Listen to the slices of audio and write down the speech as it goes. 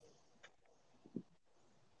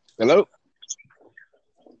Hello?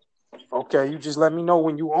 Okay, you just let me know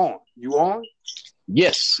when you on. You on?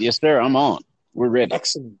 Yes, yes, sir. I'm on. We're ready.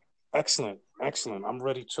 Excellent. Excellent. Excellent. I'm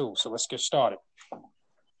ready too. So let's get started.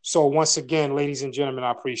 So once again, ladies and gentlemen,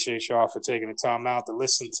 I appreciate y'all for taking the time out to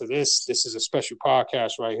listen to this. This is a special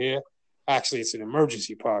podcast right here. Actually, it's an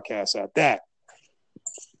emergency podcast at that.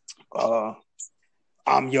 Uh,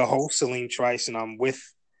 I'm your host, Salim Trice, and I'm with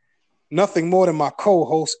nothing more than my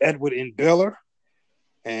co-host, Edward N. Biller.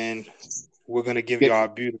 And we're gonna give Good. y'all a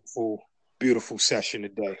beautiful, beautiful session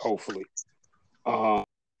today, hopefully. Uh,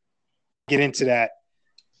 get into that.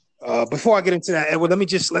 Before I get into that, Edward, let me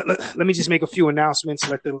just make a few announcements.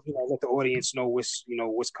 Let the audience know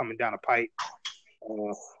what's coming down the pipe.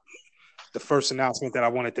 Uh, the first announcement that I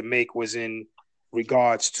wanted to make was in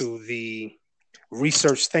regards to the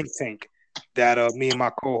research think tank that me and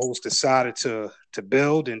my co-host decided to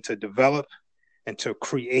build and to develop and to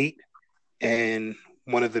create. And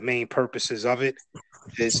one of the main purposes of it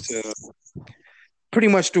is to pretty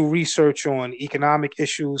much do research on economic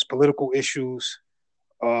issues, political issues,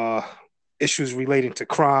 uh, issues relating to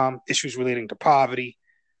crime, issues relating to poverty,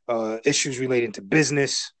 issues relating to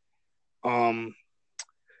business. Um,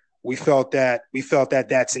 we felt that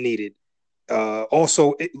that's needed.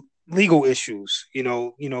 Legal issues,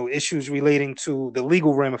 issues relating to the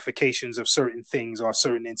legal ramifications of certain things or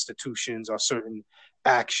certain institutions or certain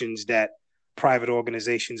actions that private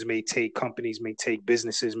organizations may take, companies may take,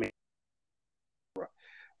 businesses may.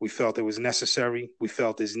 We felt it was necessary. We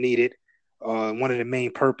felt is needed. One of the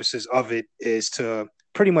main purposes of it is to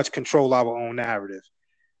pretty much control our own narrative.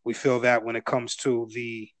 We feel that when it comes to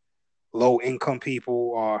the low income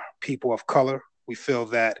people or people of color, we feel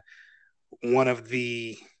that one of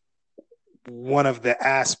the one of the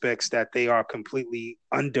aspects that they are completely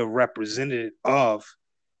underrepresented of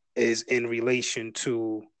is in relation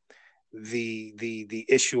to the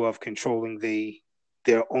issue of controlling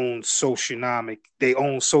their own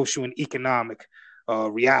social and economic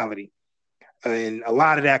reality, and a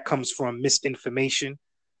lot of that comes from misinformation.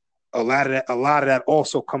 A lot of that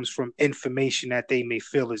also comes from information that they may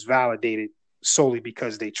feel is validated solely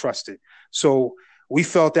because they trust it. So we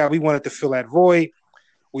felt that we wanted to fill that void.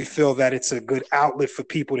 We feel that it's a good outlet for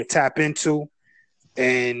people to tap into,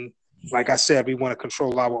 and like I said, we want to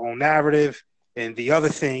control our own narrative. And the other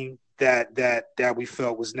thing that we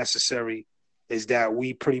felt was necessary is that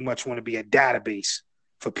we pretty much want to be a database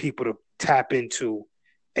for people to tap into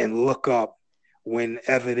and look up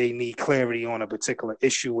whenever they need clarity on a particular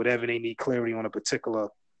issue, whatever they need clarity on a particular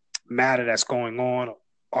matter that's going on,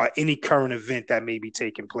 or any current event that may be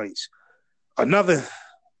taking place. Another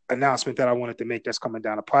announcement that I wanted to make that's coming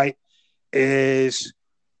down the pipe is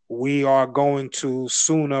we are going to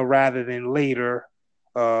sooner rather than later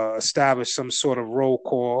establish some sort of roll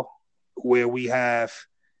call where we have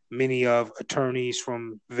many of attorneys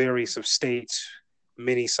from various of states,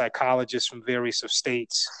 many psychologists from various of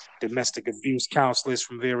states, domestic abuse counselors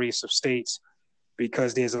from various of states,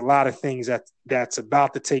 because there's a lot of things that's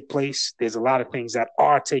about to take place. There's a lot of things that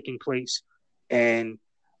are taking place, and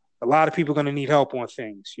a lot of people are going to need help on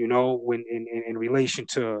things. When in relation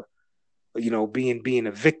to being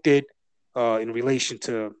evicted, in relation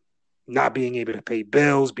to not being able to pay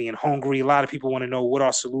bills, being hungry. A lot of people want to know what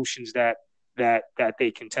are solutions that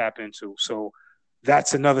they can tap into. So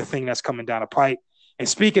that's another thing that's coming down the pipe. And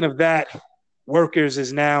speaking of that, workers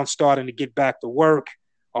is now starting to get back to work,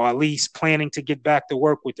 or at least planning to get back to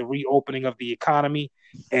work with the reopening of the economy.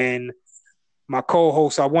 And my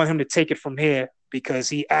co-host, I want him to take it from here because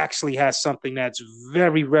he actually has something that's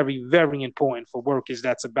very, very, very important for workers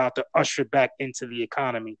that's about to usher back into the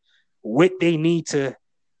economy. What they need to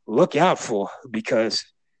look out for, because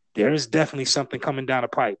there is definitely something coming down the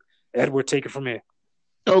pipe. Edward, take it from here.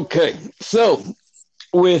 Okay. So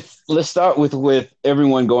with let's start with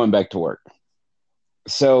everyone going back to work.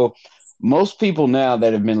 So most people now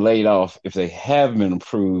that have been laid off, if they have been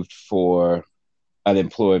approved for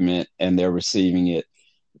unemployment and they're receiving it,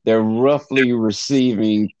 they're roughly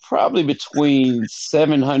receiving probably between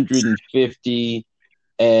 750,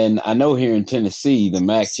 and I know here in Tennessee the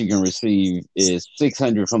max you can receive is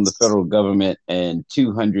 600 from the federal government and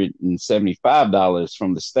 $275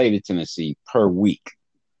 from the state of Tennessee per week.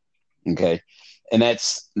 Okay. And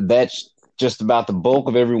that's just about the bulk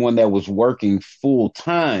of everyone that was working full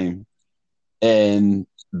time and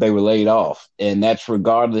they were laid off. And that's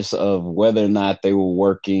regardless of whether or not they were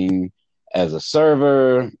working as a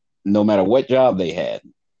server, no matter what job they had.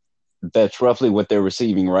 That's roughly what they're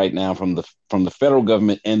receiving right now from the federal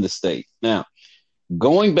government and the state. Now,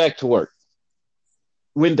 going back to work.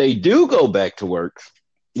 When they do go back to work,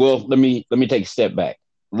 well, let me take a step back.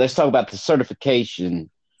 Let's talk about the certification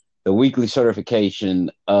the weekly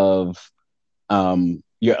certification of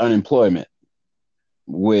your unemployment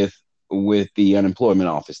with the unemployment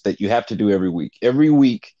office that you have to do every week. Every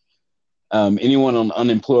week, anyone on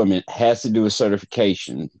unemployment has to do a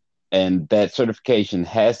certification, and that certification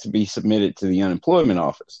has to be submitted to the unemployment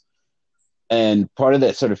office. And part of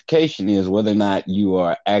that certification is whether or not you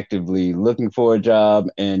are actively looking for a job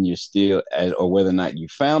and you're still, or whether or not you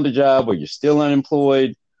found a job or you're still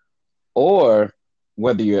unemployed, or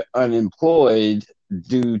whether you're unemployed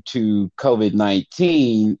due to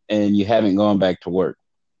COVID-19 and you haven't gone back to work.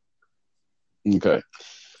 Okay.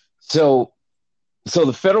 So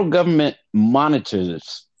the federal government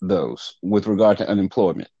monitors those with regard to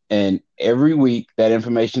unemployment. And every week that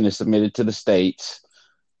information is submitted to the states,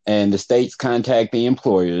 and the states contact the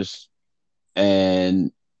employers,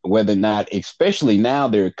 and whether or not, especially now,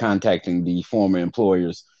 they're contacting the former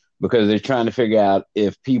employers because they're trying to figure out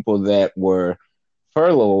if people that were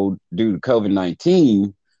furloughed due to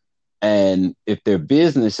COVID-19 and if their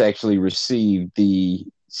business actually received the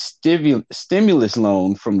stimulus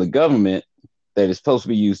loan from the government that is supposed to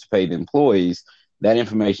be used to pay the employees, that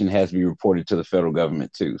information has to be reported to the federal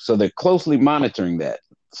government too. So they're closely monitoring that.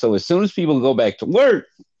 So as soon as people go back to work,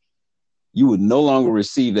 you would no longer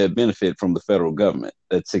receive that benefit from the federal government,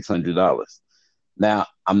 that $600. Now,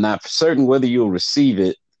 I'm not certain whether you'll receive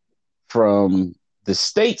it from the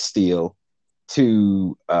state still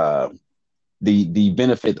to the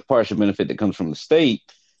benefit, the partial benefit that comes from the state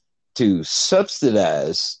to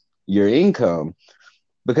subsidize your income.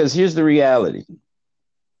 Because here's the reality.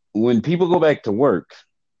 When people go back to work,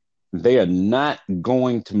 they are not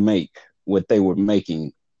going to make what they were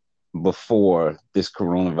making before this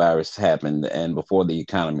coronavirus happened and before the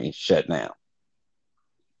economy shut down.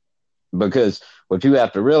 Because what you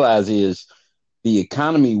have to realize is the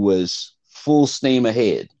economy was full steam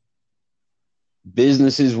ahead.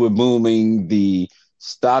 Businesses were booming. The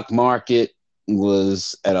stock market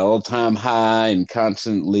was at an all-time high and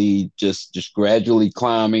constantly just gradually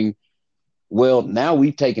climbing. Well, now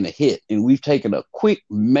we've taken a hit, and we've taken a quick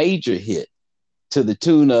major hit to the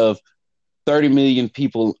tune of 30 million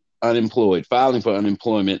people unemployed, filing for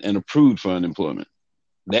unemployment and approved for unemployment.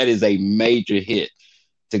 That is a major hit.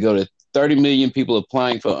 To go to 30 million people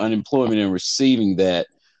applying for unemployment and receiving that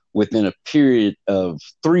within a period of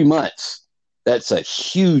 3 months, that's a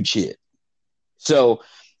huge hit. So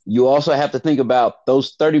you also have to think about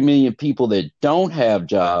those 30 million people that don't have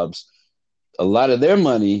jobs. A lot of their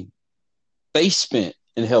money they spent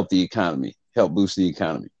and help the economy, help boost the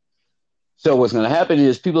economy. So what's going to happen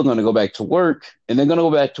is people are going to go back to work, and they're going to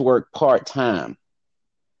go back to work part-time,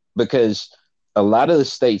 because a lot of the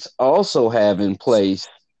states also have in place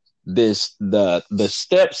the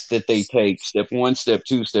steps that they take, step 1, step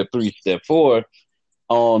 2, step 3, step 4,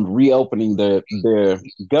 on reopening their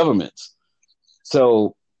governments.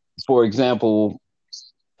 So, for example,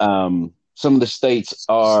 some of the states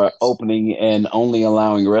are opening and only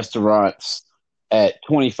allowing restaurants at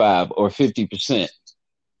 25 or 50%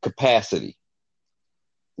 capacity.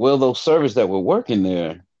 Well, those servers that were working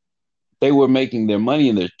there, they were making their money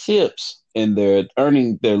and their tips, and they're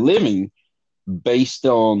earning their living based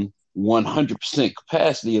on 100%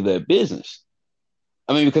 capacity of their business.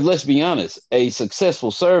 I mean, because let's be honest, a successful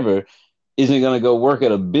server isn't going to go work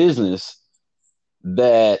at a business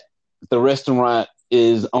that the restaurant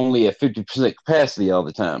is only at 50% capacity all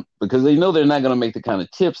the time, because they know they're not going to make the kind of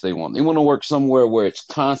tips they want. They want to work somewhere where it's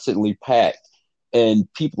constantly packed and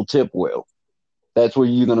people tip well. That's where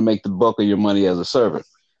you're going to make the bulk of your money as a server.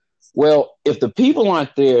 Well, if the people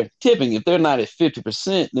aren't there tipping, if they're not at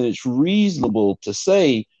 50%, then it's reasonable to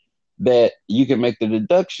say that you can make the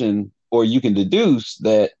deduction, or you can deduce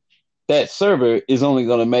that that server is only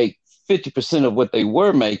going to make 50% of what they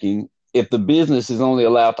were making if the business is only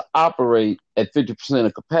allowed to operate at 50%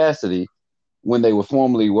 of capacity when they were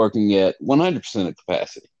formerly working at 100% of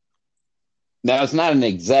capacity. Now, it's not an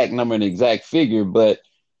exact number, an exact figure, but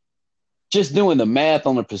just doing the math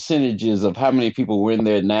on the percentages of how many people were in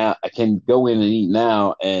there now, I can go in and eat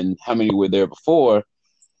now, and how many were there before.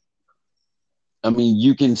 I mean,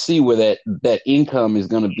 you can see where that income is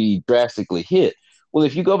going to be drastically hit. Well,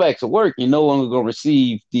 if you go back to work, you're no longer going to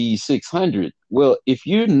receive the 600. Well, if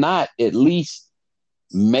you're not at least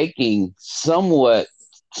making somewhat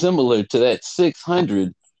similar to that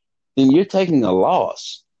 600, then you're taking a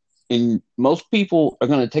loss. And most people are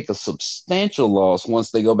going to take a substantial loss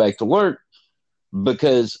once they go back to work,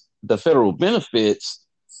 because the federal benefits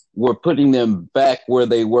were putting them back where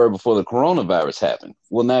they were before the coronavirus happened.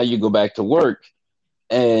 Well, now you go back to work,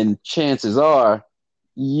 and chances are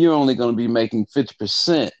you're only going to be making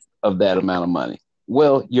 50% of that amount of money.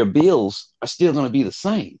 Well, your bills are still going to be the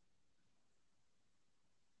same.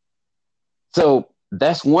 So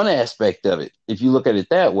that's one aspect of it. If you look at it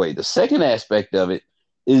that way, the second aspect of it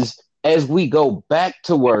is as we go back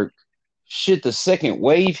to work, should the second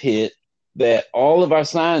wave hit that all of our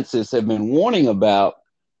scientists have been warning about,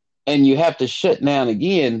 and you have to shut down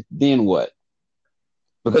again, then what?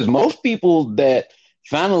 Because most people that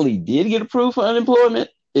finally did get approved for unemployment,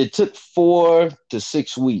 it took 4 to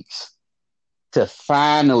 6 weeks to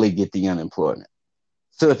finally get the unemployment.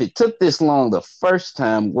 So if it took this long the first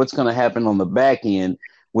time, what's going to happen on the back end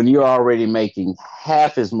when you're already making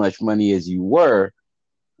half as much money as you were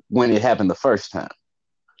when it happened the first time?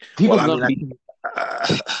 People Well, are I going mean,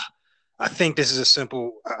 to be. I think this is a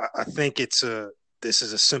simple. I think this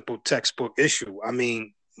is a simple textbook issue. I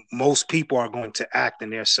mean, most people are going to act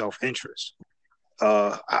in their self interest.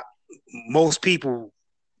 Uh, I, most people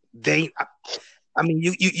they. I mean,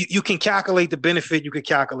 you can calculate the benefit, you can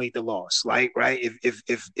calculate the loss, right?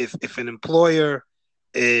 If an employer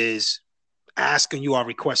is asking you or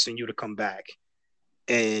requesting you to come back,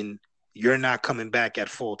 and you're not coming back at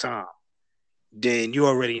full time, then you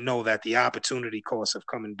already know that the opportunity cost of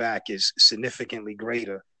coming back is significantly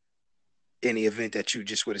greater in the event that you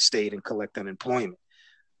just would have stayed and collect unemployment.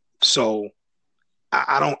 So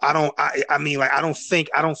I mean, like, I don't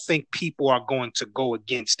think people are going to go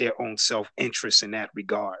against their own self-interest in that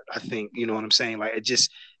regard. I think, you know what I'm saying? Like, it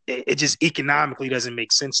just economically doesn't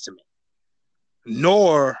make sense to me.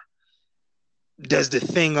 Nor does the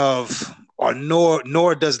thing of, or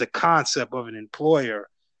nor does the concept of an employer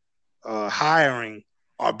hiring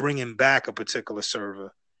or bringing back a particular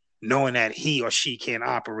server, knowing that he or she can't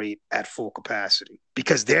operate at full capacity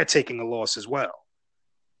because they're taking a loss as well.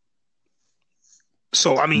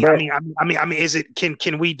 So But is it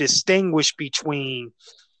can we distinguish between,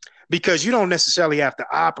 because you don't necessarily have to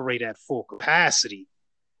operate at full capacity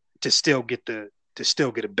to still get a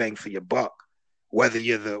bang for your buck, whether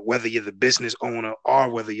you're the business owner or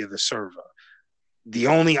whether you're the server. The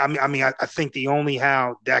only I think the only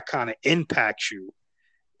how that kind of impacts you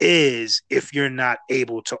is if you're not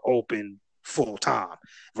able to open full time,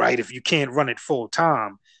 right? If you can't run it full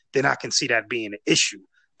time, then I can see that being an issue.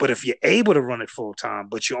 But if you're able to run it full time,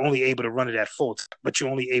 but you're only able to run it at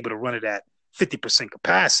 50%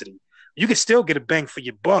 capacity, you can still get a bang for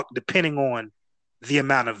your buck depending on the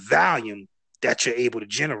amount of volume that you're able to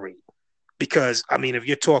generate. Because I mean, if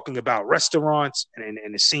you're talking about restaurants, and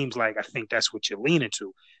it seems like I think that's what you're leaning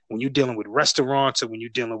to when you're dealing with restaurants, or when you're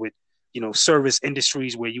dealing with, service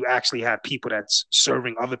industries where you actually have people that's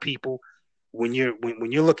serving other people. When you're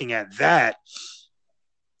looking at that,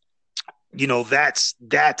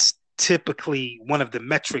 that's typically one of the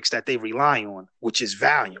metrics that they rely on, which is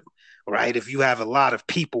volume, right? If you have a lot of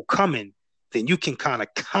people coming, then you can kind of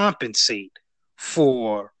compensate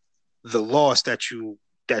for the loss that you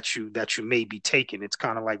may be taking. It's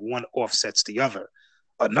kind of like one offsets the other.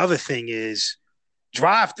 Another thing is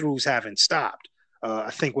drive-throughs haven't stopped.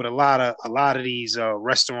 I think what a lot of these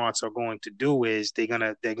restaurants are going to do is they're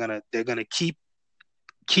gonna keep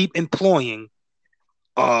employing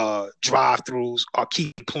drive-throughs, or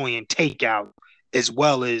keep employing takeout, as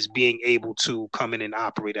well as being able to come in and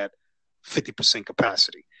operate at 50%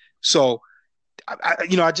 capacity. So I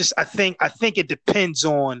think it depends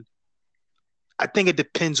on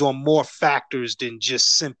more factors than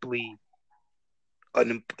just simply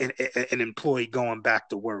an employee going back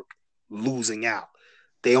to work losing out.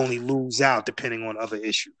 They only lose out depending on other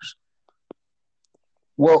issues.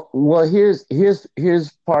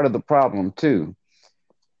 here's part of the problem too.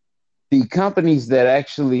 The companies that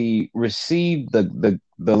actually receive the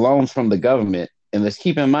loans from the government, and let's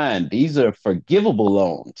keep in mind these are forgivable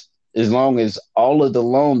loans as long as all of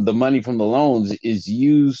the money from the loans is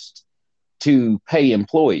used to pay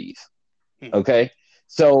employees. Okay.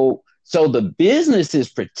 So the business is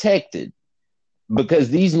protected because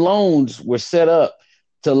these loans were set up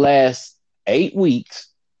to last 8 weeks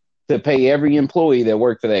to pay every employee that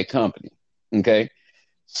worked for that company. Okay.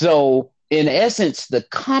 So in essence, the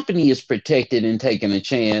company is protected and taking a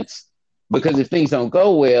chance because if things don't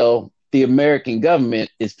go well, the American government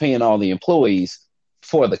is paying all the employees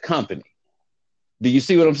for the company. Do you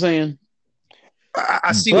see what I'm saying?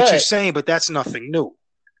 I see what you're But saying, but that's nothing new.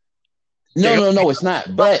 no, They, no, no, it's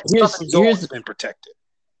not. But company's always been protected.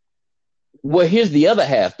 here's the other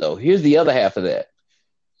half though. Here's the other half of that.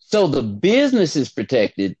 So the business is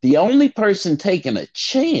protected. The only person taking a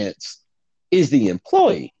chance is the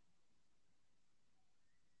employee.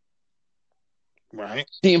 Right.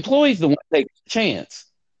 The employee's the one taking the chance.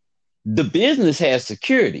 The business has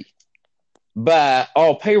security by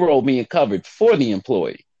all payroll being covered for the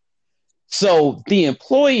employee. So the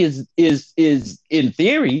employee is in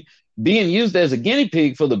theory being used as a guinea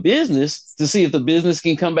pig for the business to see if the business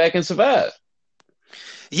can come back and survive.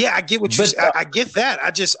 Yeah, I get what you. But I get that.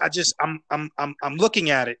 I'm looking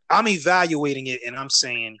at it. I'm evaluating it, and I'm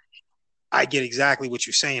saying I get exactly what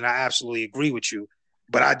you're saying. I absolutely agree with you,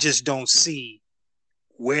 but I just don't see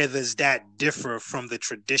where does that differ from the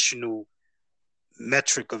traditional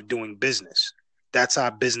metric of doing business. That's how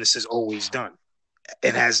business is always done.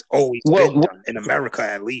 It has always been done in America,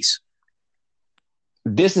 at least.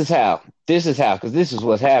 This is how. Because this is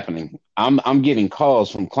what's happening. I'm getting calls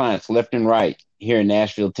from clients left and right here in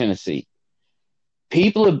Nashville, Tennessee.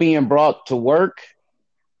 People are being brought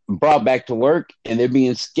back to work, and they're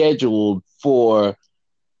being scheduled for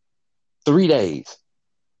 3 days.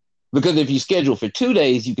 Because if you schedule for 2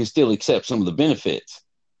 days, you can still accept some of the benefits.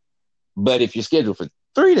 But if you're scheduled for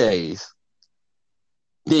 3 days,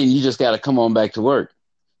 then you just got to come on back to work.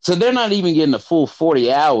 So they're not even getting a full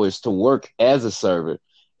 40 hours to work as a server.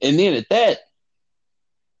 And then at that,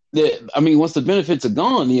 once the benefits are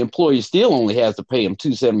gone, the employer still only has to pay them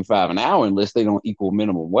 $2.75 an hour unless they don't equal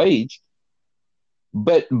minimum wage.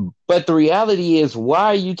 But the reality is, why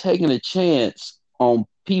are you taking a chance on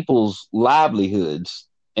people's livelihoods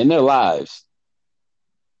and their lives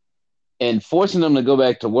and forcing them to go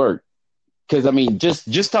back to work? Because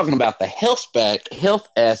just talking about the health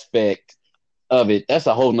aspect of it, that's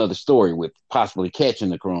a whole nother story with possibly catching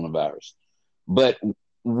the coronavirus. But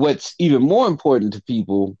what's even more important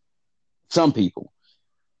to some people,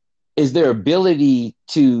 is their ability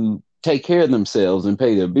to take care of themselves and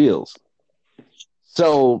pay their bills.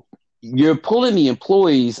 So you're pulling the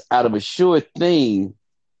employees out of a sure thing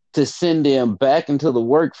to send them back into the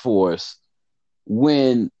workforce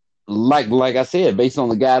when, like I said, based on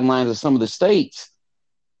the guidelines of some of the states,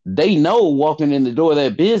 they know walking in the door of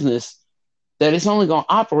that business that it's only going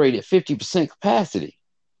to operate at 50% capacity.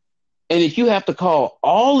 And if you have to call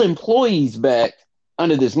all employees back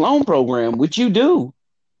under this loan program, which you do,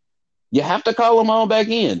 you have to call them all back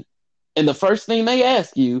in. And the first thing they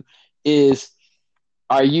ask you is,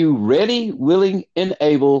 are you ready, willing, and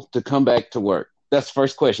able to come back to work? That's the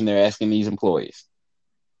first question they're asking these employees.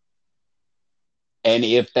 And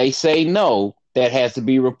if they say no, that has to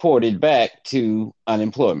be reported back to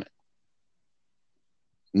unemployment.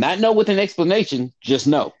 Not no with an explanation, just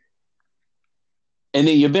no. And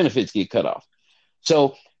then your benefits get cut off.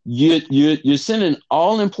 So you're sending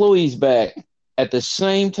all employees back at the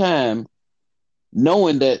same time,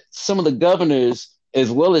 knowing that some of the governors, as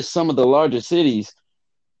well as some of the larger cities,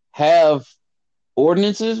 have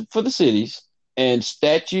ordinances for the cities and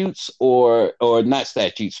statutes or not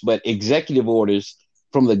statutes, but executive orders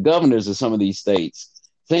from the governors of some of these states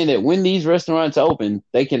saying that when these restaurants open,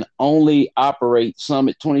 they can only operate, some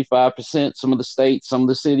at 25%, some of the states, some of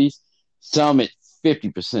the cities, some at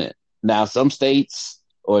 50%. Now, some states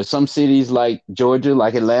or some cities like Georgia,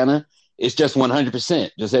 like Atlanta, it's just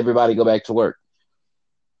 100%. Just everybody go back to work.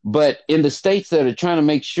 But in the states that are trying to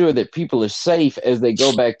make sure that people are safe as they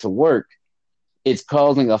go back to work, it's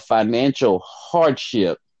causing a financial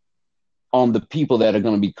hardship on the people that are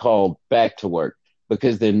going to be called back to work,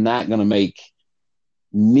 because they're not going to make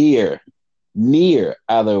near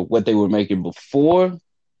either what they were making before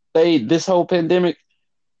this whole pandemic,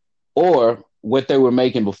 or what they were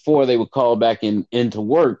making before they were called back into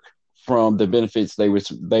work from the benefits they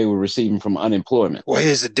were receiving from unemployment. Well,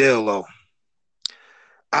 here's the deal, though.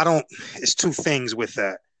 It's two things with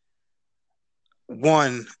that.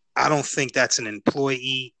 One, I don't think that's an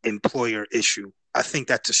employee-employer issue. I think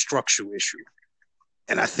that's a structural issue.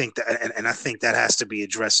 And I think that has to be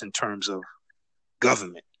addressed in terms of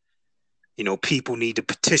government. People need to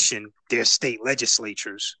petition their state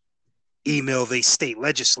legislatures, email their state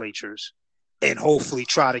legislatures, and hopefully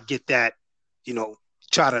try to get that,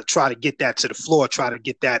 try to get that to the floor, try to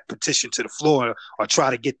get that petition to the floor, or try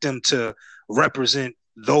to get them to represent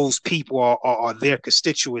those people or their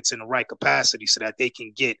constituents in the right capacity so that they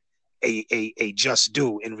can get a just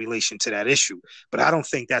due in relation to that issue. But I don't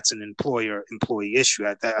think that's an employer-employee issue.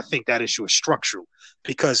 I think that issue is structural,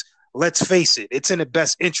 because let's face it, it's in the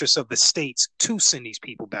best interest of the states to send these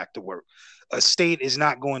people back to work. A state is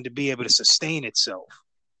not going to be able to sustain itself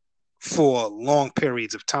for long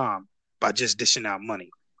periods of time by just dishing out money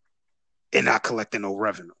and not collecting no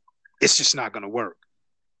revenue. It's just not going to work.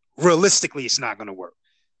 Realistically, it's not going to work.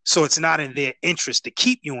 So it's not in their interest to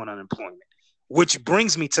keep you on unemployment, which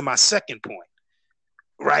brings me to my second point,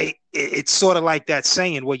 right? It's sort of like that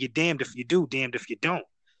saying, well, you're damned if you do, damned if you don't.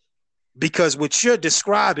 Because what you're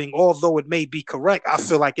describing, although it may be correct, I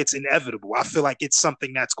feel like it's inevitable. I feel like it's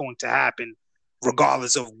something that's going to happen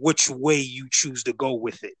regardless of which way you choose to go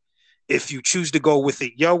with it. If you choose to go with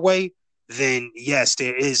it your way, then yes,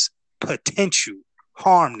 there is potential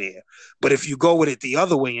harm there. But if you go with it the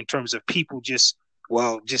other way in terms of people just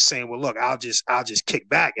saying, well, look, I'll just kick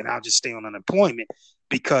back and I'll just stay on unemployment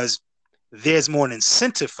because there's more an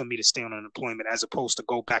incentive for me to stay on unemployment as opposed to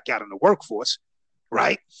go back out in the workforce,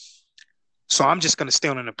 right? So I'm just going to stay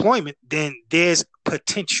on unemployment. Then there's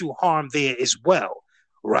potential harm there as well,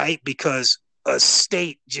 right? Because a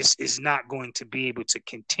state just is not going to be able to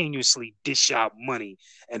continuously dish out money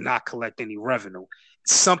and not collect any revenue.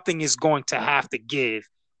 Something is going to have to give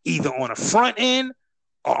either on the front end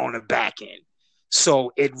or on the back end.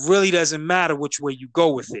 So it really doesn't matter which way you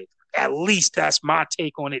go with it. At least that's my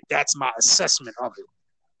take on it. That's my assessment of it.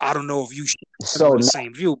 I don't know if you share the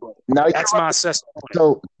same view, but that's my assessment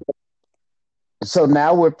on it. So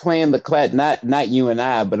now we're playing the class, not you and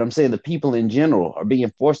I, but I'm saying the people in general are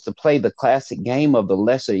being forced to play the classic game of the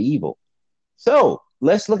lesser evil. So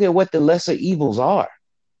let's look at what the lesser evils are.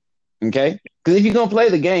 Okay? Because if you're going to play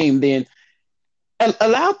the game, then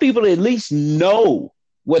allow people to at least know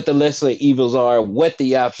what the lesser evils are, what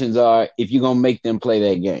the options are, if you're going to make them play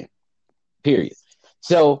that game. Period.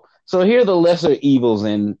 So here are the lesser evils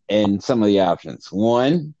and some of the options.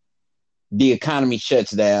 One, the economy shuts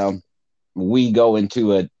down. We go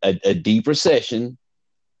into a deep recession,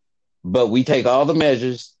 but we take all the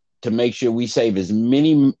measures to make sure we save as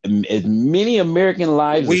many American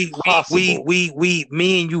lives as possible.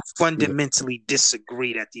 Me and you fundamentally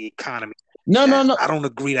disagree that the economy. No. I don't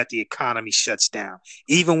agree that the economy shuts down.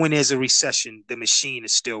 Even when there's a recession, the machine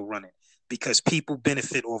is still running because people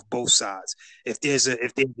benefit off both sides. If there's a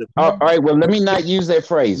all right, well, let me not use that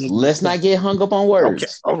phrase. Let's not get hung up on words.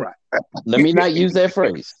 Okay, all right. Let me not use that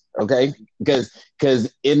phrase. Okay, because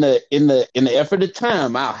in the effort of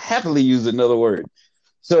time, I'll happily use another word.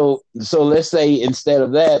 So let's say instead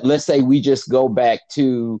of that, let's say we just go back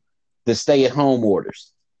to the stay-at-home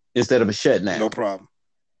orders instead of a shutdown. No problem.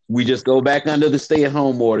 We just go back under the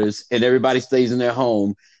stay-at-home orders, and everybody stays in their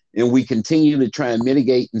home, and we continue to try and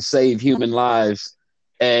mitigate and save human lives,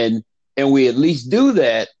 and we at least do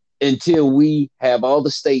that until we have all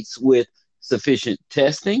the states with sufficient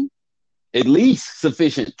testing. At least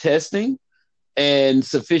sufficient testing and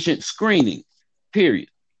sufficient screening, period.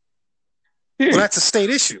 Well, that's a state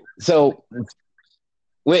issue. So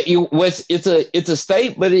it's a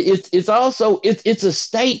state, but it's also a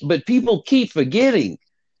state, but people keep forgetting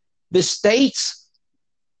the states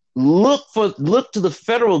look to the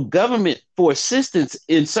federal government for assistance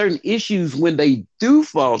in certain issues when they do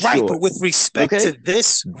fall short. Right, but with respect to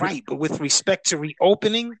this, but with respect to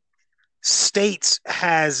reopening, states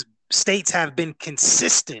have been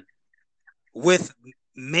consistent with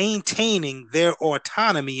maintaining their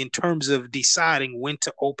autonomy in terms of deciding when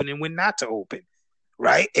to open and when not to open,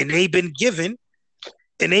 right? And they've been given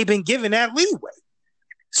that leeway.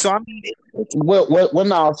 So I mean,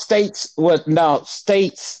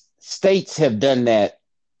 states have done that.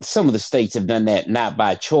 Some of the states have done that not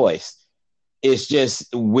by choice. It's just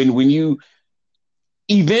when you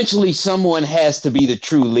eventually someone has to be the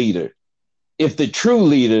true leader. If the true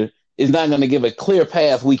leader is not going to give a clear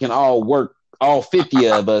path, we can all work. All 50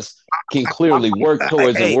 of us can clearly work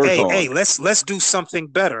towards and work on. Hey, let's do something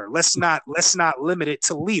better. Let's not limit it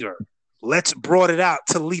to leader. Let's broad it out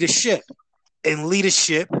to leadership. And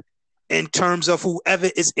leadership in terms of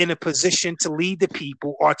whoever is in a position to lead the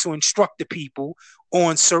people or to instruct the people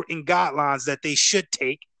on certain guidelines that they should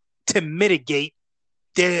take to mitigate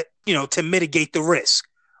the risk.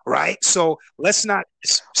 Right. So let's not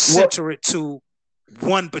center it to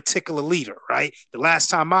one particular leader. Right. The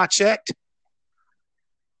last time I checked,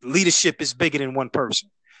 leadership is bigger than one person.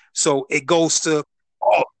 So it goes to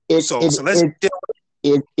all. So let's.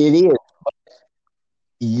 It is.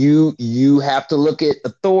 You have to look at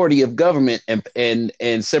authority of government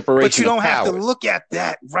and separation. But you don't have powers. to look at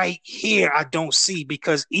that right here. I don't see,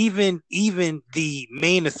 because even the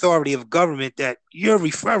main authority of government that you're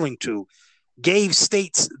referring to gave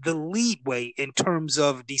states the leeway in terms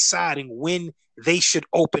of deciding when they should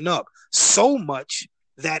open up. So much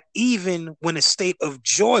that even when the state of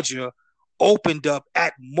Georgia opened up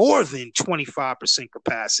at more than 25%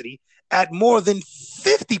 capacity, at more than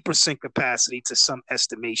 50% capacity to some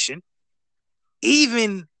estimation,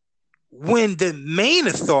 even when the main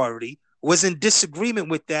authority was in disagreement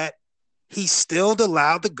with that, he still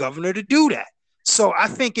allowed the governor to do that. So I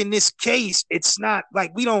think in this case, it's not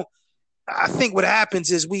like I think what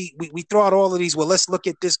happens is we throw out all of these. Well, let's look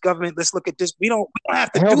at this government. Let's look at this. We don't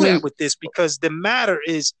have to do that with this, because the matter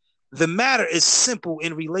is simple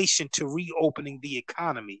in relation to reopening the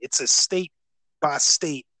economy. It's a state by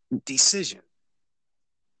state decision.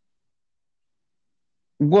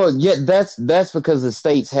 Well, yeah, that's because the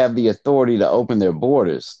states have the authority to open their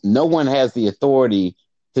borders. No one has the authority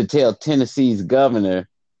to tell Tennessee's governor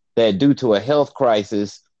that due to a health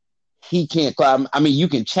crisis, he can't climb. I mean, you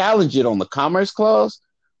can challenge it on the Commerce Clause,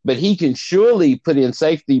 but he can surely put in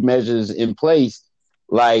safety measures in place,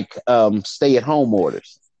 like stay-at-home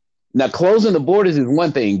orders. Now, closing the borders is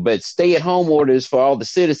one thing, but stay-at-home orders for all the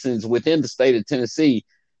citizens within the state of Tennessee,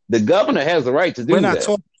 the governor has the right to We're do not that,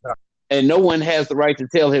 talking about. and no one has the right to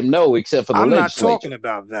tell him no except for the I'm not legislature. talking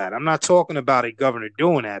about that. I'm not talking about a governor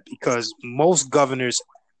doing that because most governors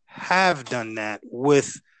have done that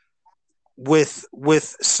with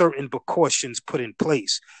certain precautions put in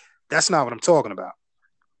place. That's not what I'm talking about.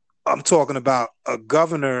 I'm talking about a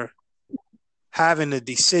governor having a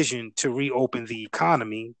decision to reopen the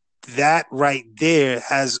economy. That right there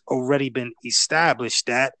has already been established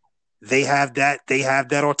that they have that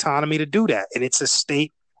autonomy to do that, and it's a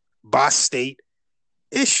state by state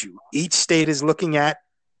issue. Each state is looking at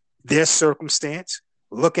their circumstance,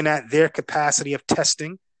 looking at their capacity of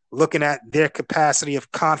testing, looking at their capacity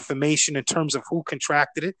of confirmation in terms of who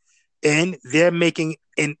contracted it, and they're making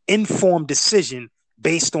an informed decision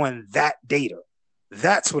based on that data.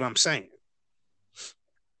 That's what I'm saying.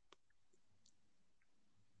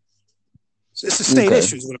 It's a state Okay.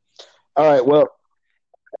 issue. All right. Well,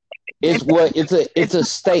 it's a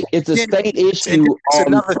state issue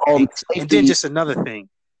on safety. And then just another thing.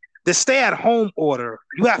 The stay-at-home order,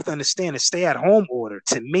 you have to understand the stay-at-home order,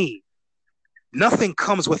 to me, nothing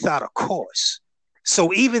comes without a cost.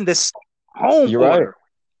 So even this home order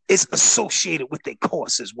is associated with a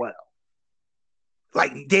cost as well.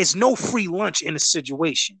 Like, there's no free lunch in a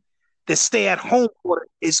situation. The stay-at-home order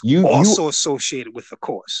is also associated with a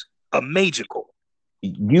cost, a major cost.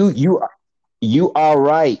 You are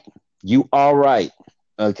right. You are right.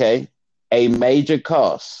 Okay. A major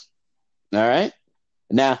cost. All right.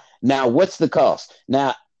 Now, what's the cost?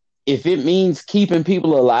 Now, if it means keeping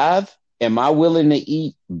people alive, am I willing to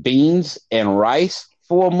eat beans and rice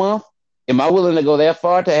for a month? Am I willing to go that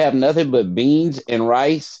far to have nothing but beans and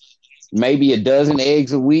rice, maybe a dozen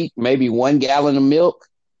eggs a week, maybe 1 gallon of milk,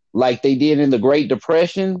 like they did in the Great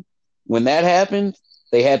Depression? When that happened,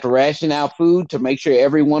 they had to ration out food to make sure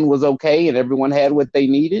everyone was okay and everyone had what they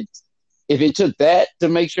needed. If it took that to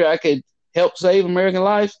make sure I could help save American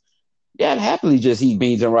lives, yeah, I'd happily just eat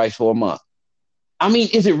beans and rice for a month. I mean,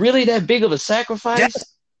 is it really that big of a sacrifice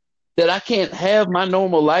that I can't have my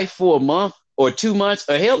normal life for a month or 2 months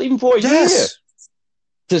or hell, even for a year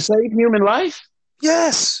to save human life?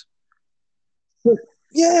 Yes.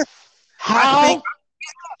 Yeah. How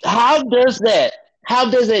does that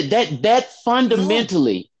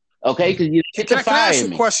fundamentally, okay? Because you can I ask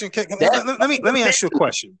you a question? Let me ask you a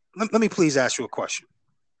question. Let me please ask you a question.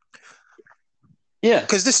 Yeah.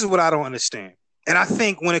 Because this is what I don't understand. And I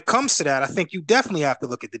think when it comes to that, I think you definitely have to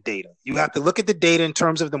look at the data. You have to look at the data in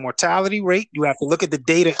terms of the mortality rate. You have to look at the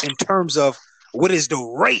data in terms of what is the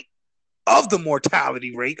rate of the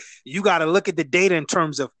mortality rate. You got to look at the data in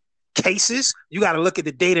terms of cases. You got to look at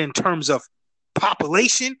the data in terms of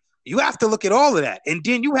population. You have to look at all of that. And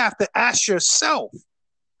then you have to ask yourself,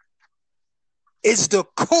 is the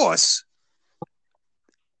cost,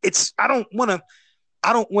 I don't want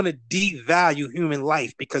to devalue human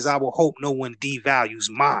life because I will hope no one devalues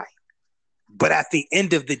mine. But at the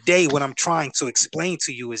end of the day, what I'm trying to explain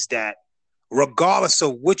to you is that regardless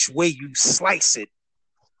of which way you slice it,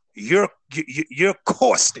 you're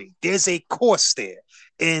costing. There's a cost there.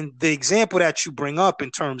 And the example that you bring up in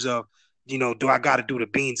terms of, do I got to do the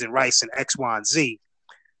beans and rice and X, Y, and Z?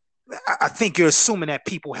 I think you're assuming that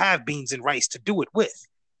people have beans and rice to do it with.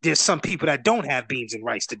 There's some people that don't have beans and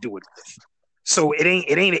rice to do it with. So it ain't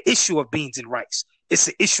an issue of beans and rice. It's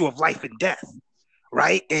an issue of life and death,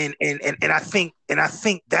 right? And I think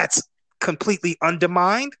that's completely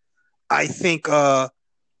undermined. I think, and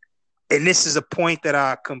this is a point that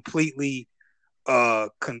I completely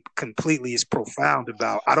is profound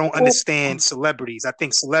about. I don't understand celebrities. I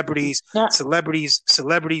think celebrities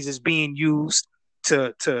is being used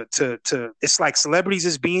to it's like celebrities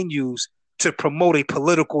is being used to promote a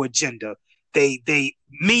political agenda. Me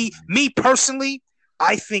personally,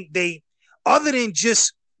 I think they, other than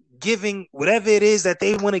just giving whatever it is that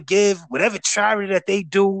they want to give, whatever charity that they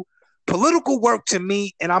do, political work to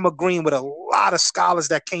me, and I'm agreeing with a lot of scholars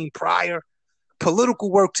that came prior,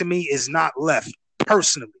 political work to me is not left,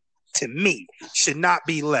 personally, to me, should not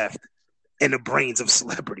be left in the brains of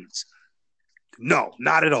celebrities. No,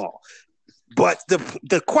 not at all. But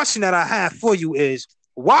the question that I have for you is,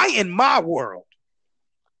 why in my world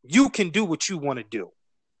you can do what you want to do?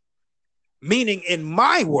 Meaning in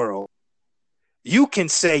my world, you can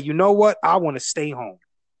say, you know what? I want to stay home.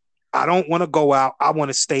 I don't want to go out. I want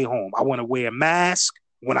to stay home. I want to wear a mask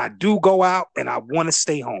when I do go out, and I want to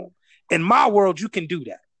stay home. In my world, you can do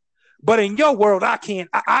that. But in your world, I can't.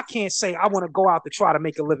 I can't say I want to go out to try to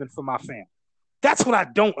make a living for my family. That's what I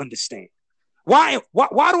don't understand. Why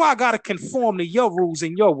do I got to conform to your rules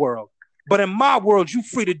in your world? But in my world, you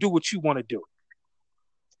free to do what you want to do.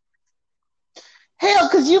 Hell,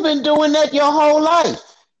 because you've been doing that your whole life.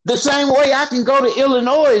 The same way I can go to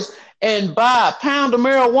Illinois and buy a pound of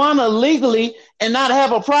marijuana legally and not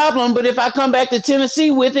have a problem. But if I come back to Tennessee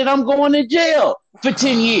with it, I'm going to jail for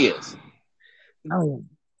 10 years. No.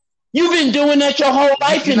 You've been doing that your whole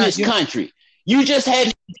life in this country. You just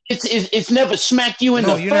had it's never smacked you in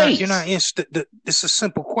the face. You're not answering. It's a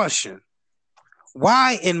simple question.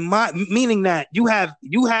 Why meaning that you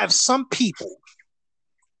have some people,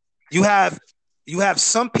 you have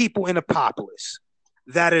some people in the populace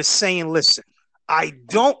that are saying, listen, I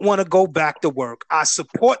don't want to go back to work. I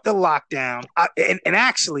support the lockdown. And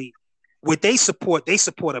actually, what they support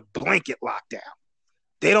a blanket lockdown.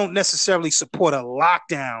 They don't necessarily support a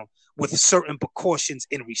lockdown with certain precautions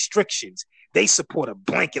and restrictions. They support a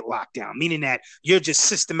blanket lockdown, meaning that you're just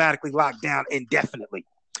systematically locked down indefinitely,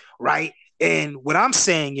 right? And what I'm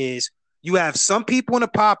saying is you have some people in the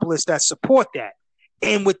populace that support that.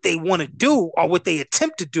 And what they want to do or what they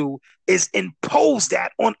attempt to do is impose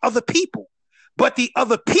that on other people. But the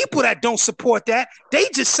other people that don't support that, they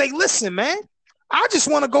just say, listen, man, I just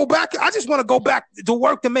want to go back. I just want to go back to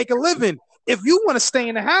work to make a living. If you want to stay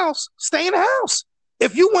in the house, stay in the house.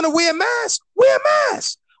 If you want to wear a mask, wear a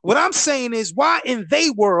mask. What I'm saying is why in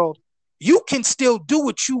their world, you can still do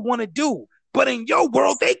what you want to do. But in your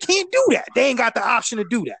world, they can't do that. They ain't got the option to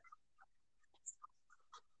do that.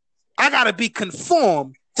 I got to be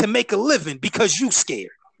conformed to make a living because you scared.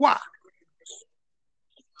 Why?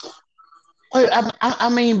 I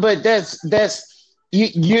mean, but that's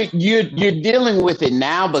you're dealing with it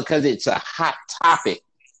now because it's a hot topic.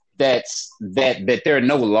 That there are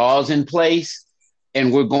no laws in place,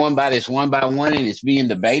 and we're going by this one by one, and it's being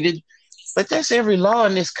debated. But that's every law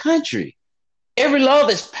in this country. Every law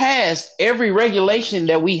that's passed, every regulation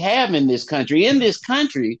that we have in this country,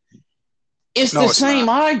 it's the same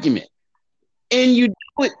argument. And you do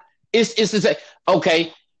it, it's to say,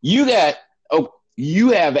 okay, you have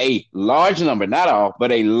a large number, not all,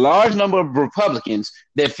 but a large number of Republicans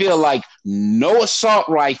that feel like no assault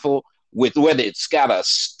rifle with whether it's got a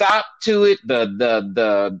stock to it,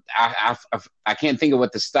 I can't think of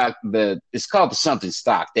what the stock, it's called the something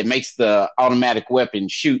stock that makes the automatic weapon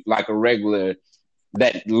shoot like a regular,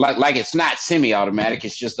 that like it's not semi-automatic,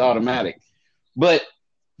 it's just automatic. But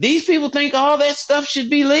these people think all that stuff should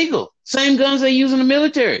be legal. Same guns they use in the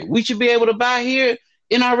military. We should be able to buy here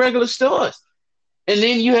in our regular stores. And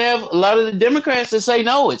then you have a lot of the Democrats that say,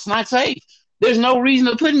 no, it's not safe. There's no reason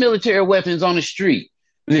to put military weapons on the street.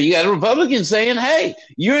 And then you got a Republican saying, hey,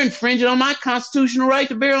 you're infringing on my constitutional right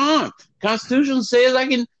to bear arms. Constitution says I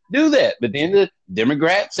can do that. But then the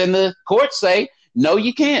Democrats and the courts say, no,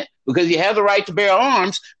 you can't, because you have the right to bear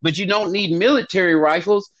arms, but you don't need military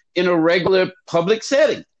rifles in a regular public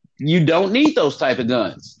setting. You don't need those type of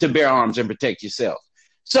guns to bear arms and protect yourself.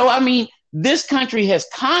 So, I mean, this country has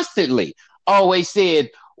constantly always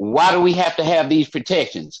said, why do we have to have these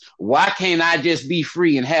protections? Why can't I just be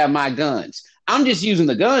free and have my guns? I'm just using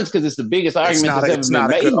the guns because it's the biggest argument that's ever been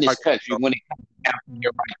made in this country when it comes down to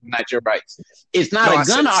your rights, not your rights. It's not a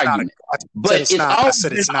gun argument, but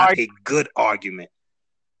it's not a good argument.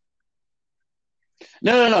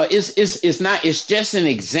 No. It's not. It's just an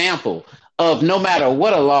example of no matter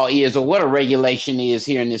what a law is or what a regulation is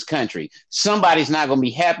here in this country, somebody's not going to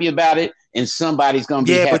be happy about it, and somebody's going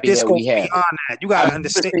to be happy that we have it. Beyond that, you got to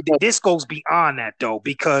understand. This goes beyond that, though,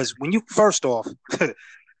 because when you first off,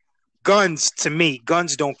 guns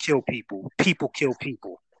don't kill people. People kill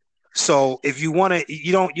people. So if you want to,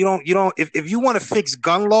 if you want to fix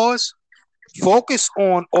gun laws, focus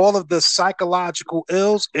on all of the psychological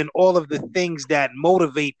ills and all of the things that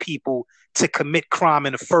motivate people to commit crime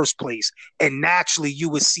in the first place. And naturally, you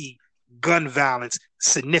will see gun violence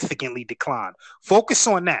significantly decline. Focus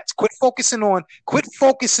on that. Quit focusing on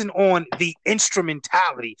the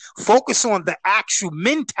instrumentality. Focus on the actual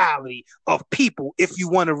mentality of people if you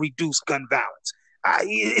want to reduce gun violence. I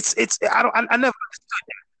never understood that.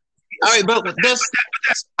 All right, but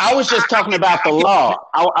I was just talking about the law.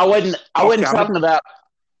 I wasn't talking about.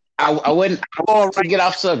 I wasn't. To get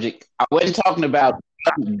off subject, I wasn't talking about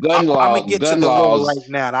gun law. I'm gonna get to the law right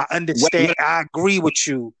now. I understand. I agree with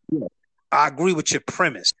you. I agree with your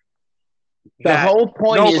premise. The whole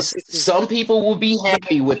point is some people will be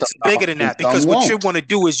happy with the law. Bigger than that, because what you want to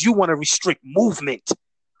do is you want to restrict movement.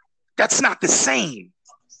 That's not the same.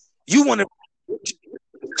 You want to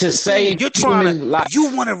to save human life.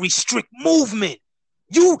 You want to restrict movement.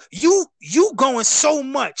 You going so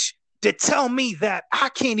much to tell me that I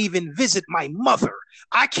can't even visit my mother.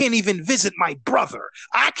 I can't even visit my brother.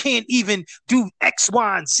 I can't even do X,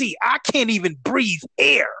 Y, and Z. I can't even breathe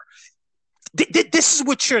air. This is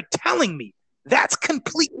what you're telling me. That's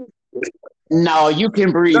completely. No, you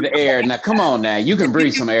can breathe air. Now, come on now. You can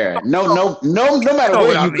breathe some air. No matter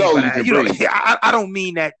where you go, you can breathe. I don't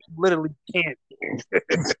mean that you literally can't.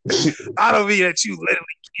 I don't mean that you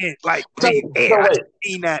literally can't, like, breathe air.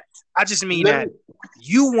 I just mean that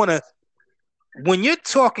you want to, when you're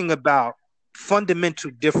talking about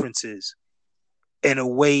fundamental differences in a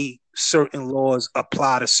way certain laws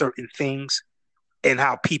apply to certain things and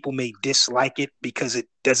how people may dislike it because it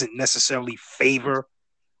doesn't necessarily favor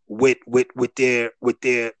with their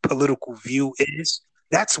political view is,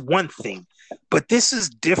 that's one thing. But this is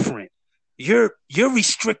different. You're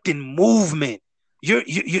restricting movement.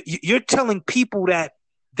 You're telling people that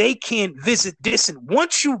they can't visit this, and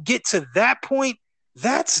once you get to that point,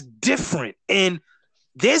 that's different. And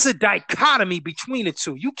there's a dichotomy between the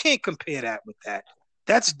two. You can't compare that with that.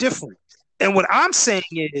 That's different. And what I'm saying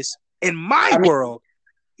is, in my world,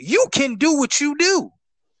 you can do what you do,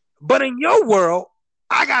 but in your world,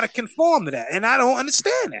 I got to conform to that. And I don't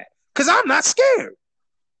understand that because I'm not scared.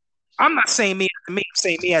 I'm not saying me, I'm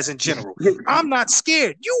saying me as in general. I'm not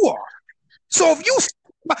scared. You are. So if you,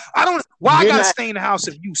 I gotta stay in the house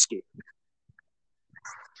if you scared?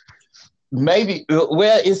 Maybe.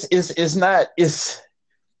 Well, it's not. Here's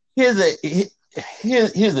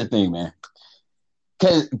the thing, man.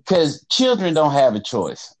 Because children don't have a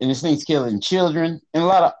choice, and this thing's killing children, and a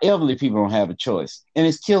lot of elderly people don't have a choice, and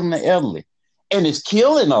it's killing the elderly, and it's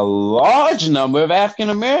killing a large number of African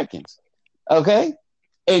Americans. Okay,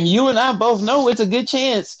 and you and I both know it's a good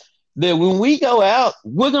chance that when we go out,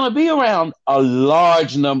 we're going to be around a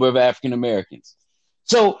large number of African Americans.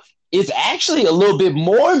 So it's actually a little bit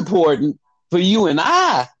more important for you and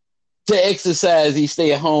I to exercise these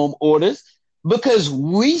stay-at-home orders because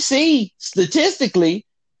we see statistically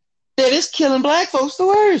that it's killing black folks the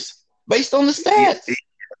worst based on the stats.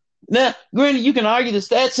 Now, granted, you can argue the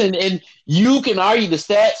stats and you can argue the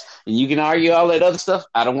stats and you can argue all that other stuff.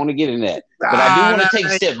 I don't want to get in that. But I do want to take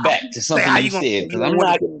a step back to something you said. Because I'm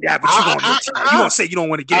not. Yeah, but you're going to say you don't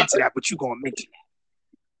want to get into that, but you're going to mention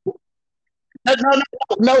that.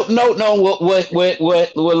 No.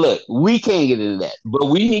 Well, look, we can't get into that. But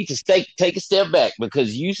we need to take a step back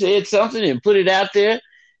because you said something and put it out there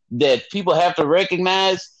that people have to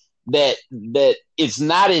recognize that it's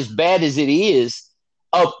not as bad as it is.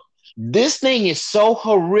 This thing is so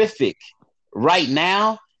horrific right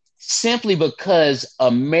now simply because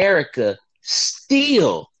America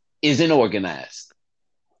still isn't organized.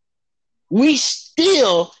 We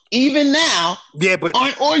still, even now,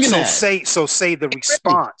 aren't organized. So say the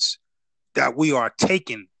response that we are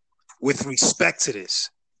taking with respect to this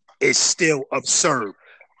is still absurd.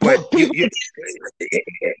 But people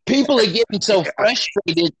are getting so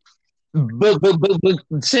frustrated but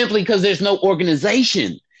simply because there's no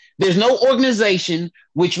organization. There's no organization,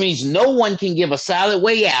 which means no one can give a solid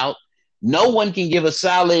way out. No one can give a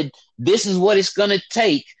solid, this is what it's going to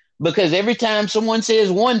take. Because every time someone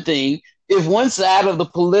says one thing, if one side of the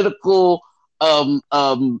political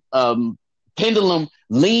pendulum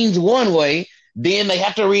leans one way, then they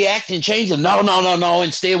have to react and change it. No.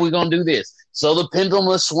 Instead, we're going to do this. So the pendulum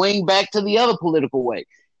will swing back to the other political way.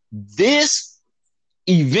 This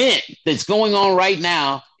event that's going on right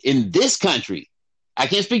now in this country, I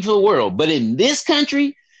can't speak for the world, but in this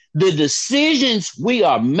country, the decisions we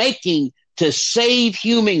are making to save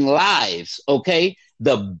human lives, okay,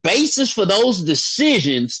 the basis for those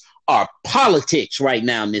decisions are politics right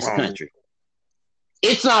now in this country.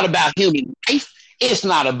 It's not about human life. It's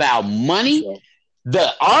not about money.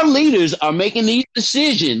 Our leaders are making these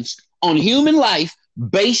decisions on human life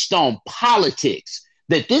based on politics.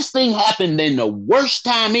 That this thing happened in the worst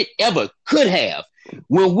time it ever could have.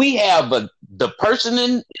 When we have the person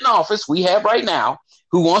in office we have right now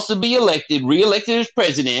who wants to be reelected as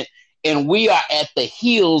president, and we are at the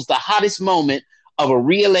hottest moment of a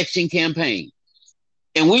reelection campaign.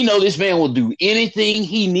 And we know this man will do anything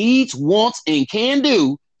he needs, wants, and can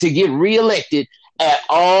do to get reelected at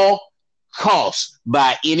all costs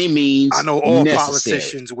by any means. I know all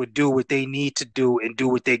politicians would do what they need to do and do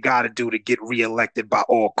what they got to do to get reelected by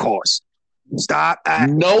all costs. Stop.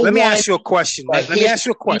 Let me ask you a question. Let me ask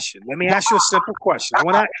you a simple question.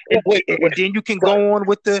 And then you can go on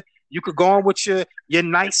with your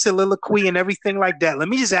nice soliloquy and everything like that. Let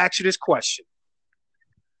me just ask you this question.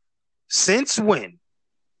 Since when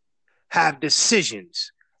have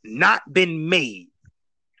decisions not been made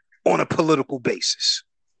on a political basis?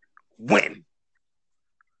 When?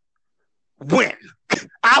 When?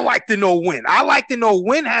 I like to know when. I like to know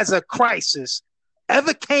when has a crisis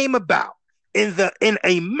ever came about in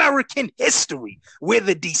American history where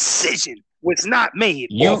the decision was not made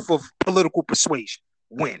off of political persuasion.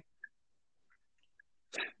 When?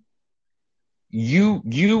 You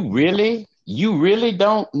really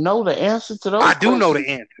don't know the answer to those? I do know the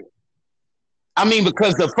answer. I mean,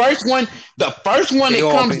 because the first one that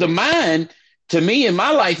comes to mind to me in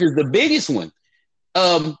my life is the biggest one.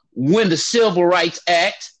 When the Civil Rights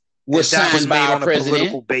Act was signed by our president, a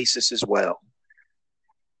political basis as well.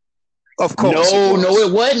 Of course, no,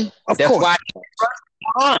 it wasn't.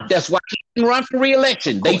 That's why he didn't run for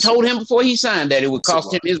re-election. They told him before he signed that it would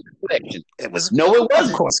cost him his re-election. It wasn't.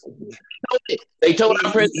 Of course. They told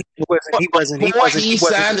our president he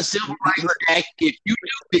signed the Civil Rights Act. If you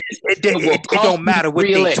do this, it don't matter what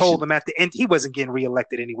they told him at the end. He wasn't getting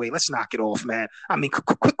reelected anyway. Let's knock it off, man. I mean,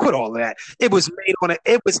 quit all of that. It was made on a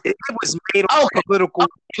political.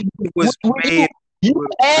 It was made. You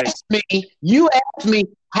asked me,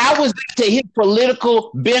 how was it to his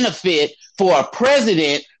political benefit for a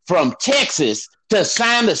president from Texas to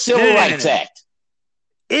sign the Civil Rights Act?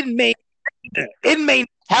 It made.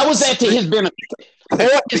 How was that to his benefit?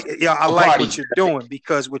 Yeah, I like what you're doing,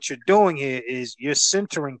 because what you're doing here is you're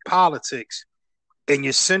centering politics and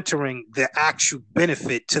you're centering the actual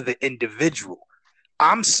benefit to the individual.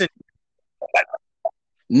 I'm centering.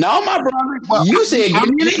 No, my brother. Well, you said, give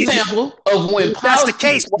me an example of when that's the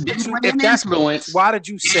case. If that's influence, why did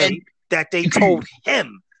you say that they told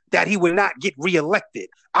him that he would not get reelected?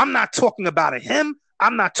 I'm not talking about a him.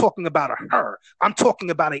 I'm not talking about a her. I'm talking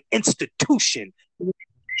about an institution.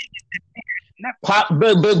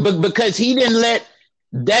 Because he didn't let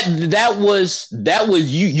that was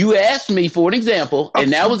you asked me for an example,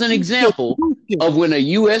 and that was an example of when a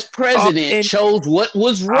U.S. president chose what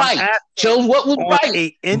was right,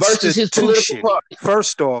 versus his political party.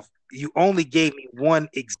 First off, you only gave me one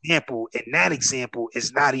example, and that example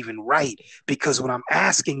is not even right, because what I'm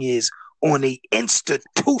asking is, on an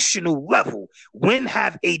institutional level, when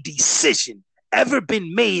have a decision ever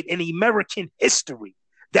been made in American history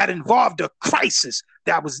that involved a crisis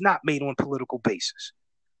that was not made on political basis?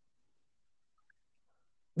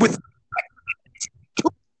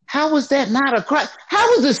 How was that not a crisis? How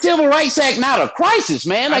was the Civil Rights Act not a crisis,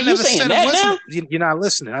 man? Are you saying that now? You're not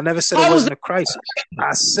listening. I never said it wasn't a crisis.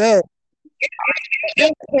 I said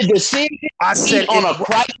the decision on a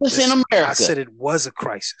crisis in America. I said it was a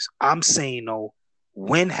crisis. I'm saying, though,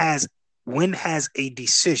 when has a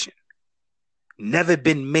decision never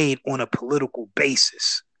been made on a political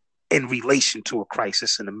basis in relation to a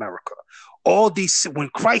crisis in America? When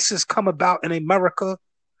crises come about in America,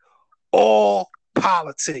 all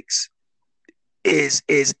politics is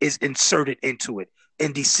inserted into it,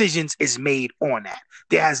 and decisions is made on that.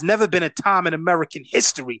 There has never been a time in American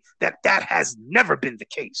history that has never been the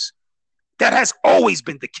case. That has always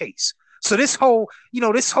been the case. So this whole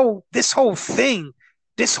thing,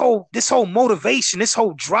 this whole motivation, this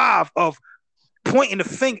whole drive of pointing the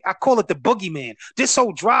finger, I call it the boogeyman. This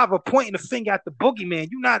whole drive of pointing the finger at the boogeyman,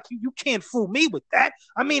 you can't fool me with that.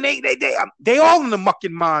 I mean, they all in the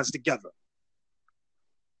mucking minds together.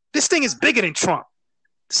 This thing is bigger than Trump.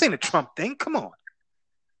 This ain't a Trump thing. Come on.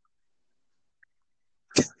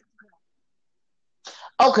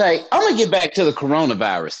 Okay, I'm gonna get back to the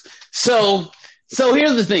coronavirus. So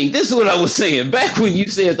here's the thing. This is what I was saying back when you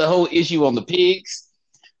said the whole issue on the pigs.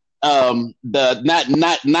 Not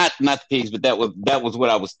the pigs, but that was what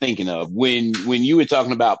I was thinking of when you were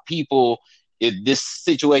talking about people. This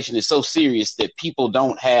situation is so serious that people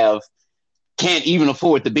can't even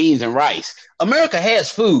afford the beans and rice. America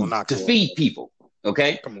has food to feed people,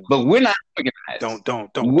 okay? But we're not organized.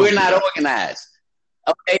 Don't. We're not organized.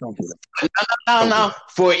 Okay. No.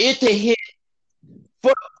 For it to hit,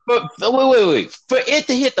 wait. For it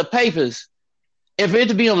to hit the papers, and for it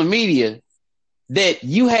to be on the media, that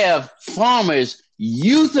you have farmers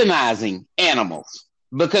euthanizing animals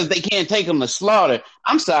because they can't take them to slaughter.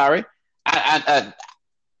 I'm sorry. I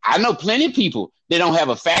know plenty of people that don't have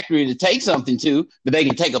a factory to take something to, but they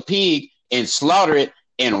can take a pig and slaughter it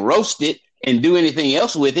and roast it and do anything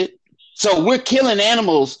else with it. So we're killing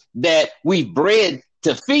animals that we've bred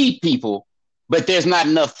to feed people, but there's not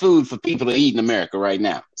enough food for people to eat in America right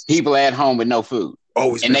now. People are at home with no food,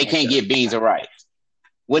 and they can't get beans or rice.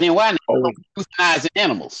 Well, then why not euthanizing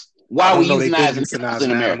animals? Why are we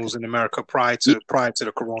euthanizing animals in America prior to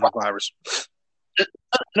the coronavirus?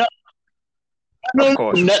 No,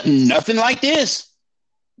 nothing like this.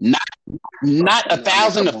 not not I mean,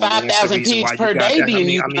 1,000 come to on, man. five That's the thousand reason pigs why you per got day that.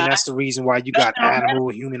 being That's euthanized. the reason why you No, got no, man.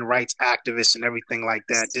 animal human rights activists and everything like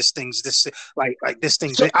that. This thing's.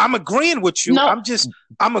 I'm agreeing with you. No,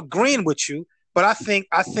 I'm agreeing with you. But I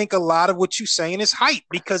think a lot of what you're saying is hype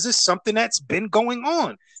because it's something that's been going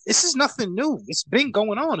on. This is nothing new. It's been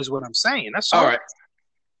going on, is what I'm saying. That's all all. right.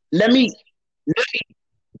 Let me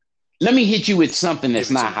let me hit you with something Give that's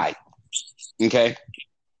it to not me. hype. Okay,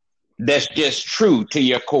 that's just true to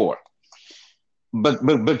your core. But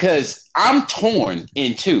because I'm torn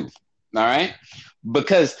in two. All right,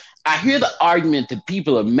 because I hear the argument that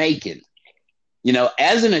people are making.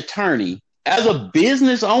 As an attorney, as a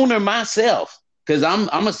business owner myself, because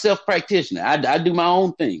I'm a self practitioner. I do my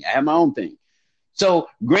own thing. I have my own thing. So,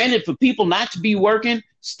 granted, for people not to be working,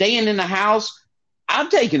 staying in the house, I'm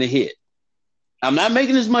taking a hit. I'm not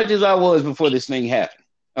making as much as I was before this thing happened.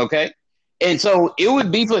 Okay. And so it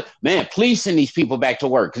would be for, man, please send these people back to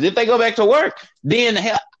work. Because if they go back to work, then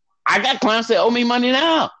hell, I got clients that owe me money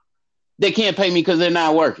now. They can't pay me because they're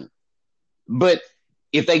not working. But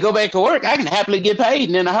if they go back to work, I can happily get paid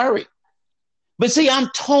and in a hurry. But see, I'm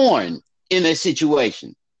torn in this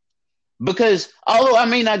situation because although I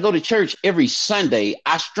may not go to church every Sunday,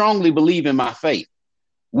 I strongly believe in my faith,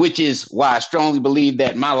 which is why I strongly believe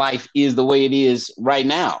that my life is the way it is right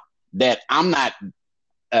now. That I'm not,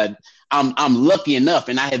 I'm lucky enough,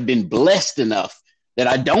 and I have been blessed enough that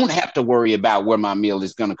I don't have to worry about where my meal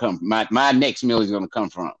is going to come. My next meal is going to come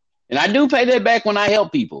from, and I do pay that back when I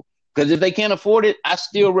help people because if they can't afford it, I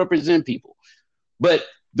still represent people. But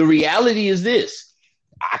the reality is this: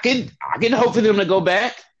 I can hope for them to go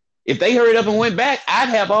back. If they hurried up and went back, I'd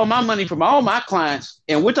have all my money from all my clients,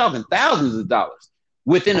 and we're talking thousands of dollars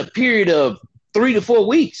within a period of 3 to 4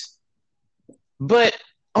 weeks. But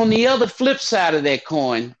on the other flip side of that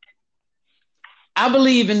coin, I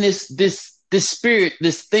believe in this spirit,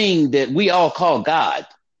 this thing that we all call God.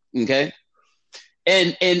 Okay.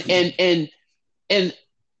 And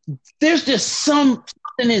there's just something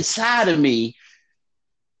inside of me.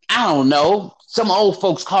 I don't know. Some old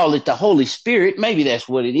folks call it the Holy Spirit. Maybe that's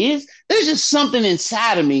what it is. There's just something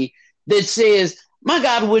inside of me that says my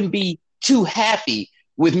God wouldn't be too happy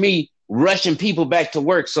with me rushing people back to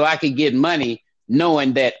work so I could get money,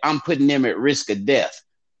 knowing that I'm putting them at risk of death.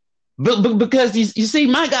 But because you see,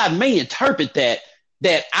 my God may interpret that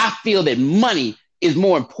I feel that money is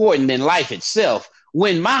more important than life itself.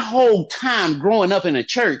 When my whole time growing up in a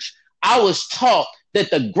church, I was taught that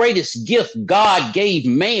the greatest gift God gave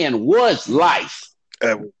man was life.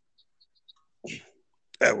 So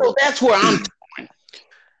that's where I'm.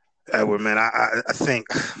 Edward, man, I think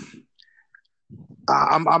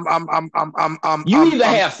I'm. You either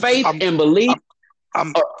have faith and believe.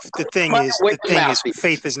 The thing is,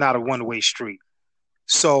 faith is not a one-way street.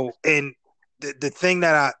 So, and the thing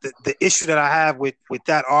that the issue that I have with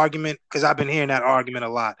that argument, because I've been hearing that argument a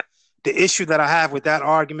lot. The issue that I have with that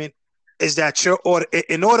argument is that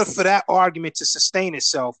in order for that argument to sustain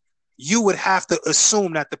itself, you would have to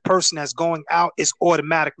assume that the person that's going out is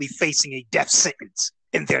automatically facing a death sentence,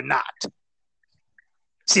 and they're not.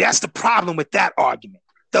 See, that's the problem with that argument.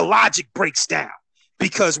 The logic breaks down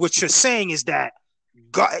because what you're saying is that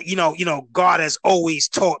God, God has always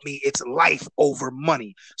taught me it's life over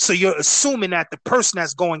money. So you're assuming that the person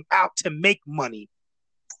that's going out to make money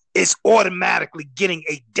is automatically getting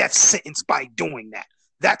a death sentence by doing that.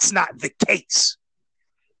 That's not the case.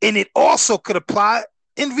 And it also could apply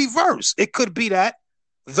in reverse. It could be that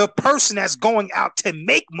the person that's going out to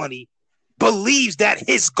make money believes that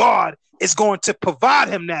his God is going to provide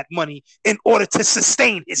him that money in order to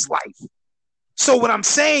sustain his life. So what I'm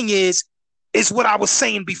saying is what I was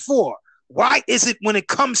saying before. Why is it when it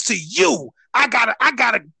comes to you, I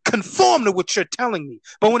gotta conform to what you're telling me,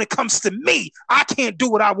 but when it comes to me, I can't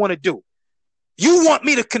do what I want to do. You want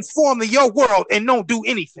me to conform to your world and don't do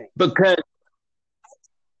anything Because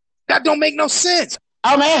that don't make no sense.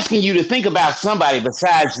 I'm asking you to think about somebody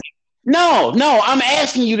besides you. No, I'm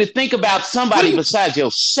asking you to think about somebody besides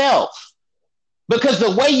yourself. Because the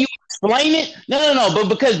way you explain it, no, but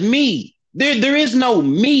because me, there is no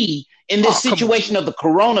me in this situation of the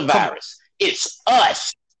coronavirus. It's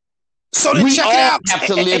us. So then check it out. Have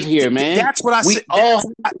to live here, man. That's what I said.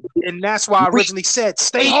 And that's why I originally said,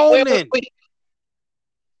 stay home then.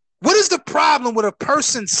 What is the problem with a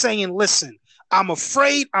person saying, listen, I'm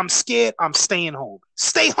afraid, I'm scared, I'm staying home.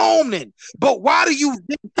 Stay home then. But why do you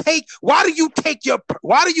take,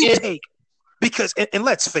 because, and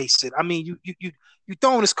let's face it, I mean, you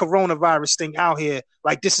throwing this coronavirus thing out here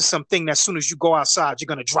like this is something that as soon as you go outside, you're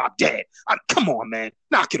going to drop dead. Come on, man.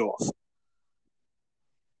 Knock it off.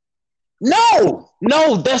 No,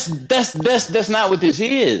 that's not what this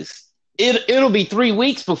is. It'll be 3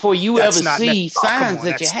 weeks before you That's ever not. see Come signs on,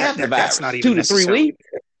 that you have the that's not virus. even 2 to 3 necessarily. weeks.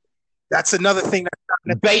 That's another thing that's not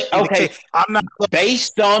necessarily the Okay, case. I'm not.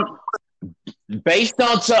 based on based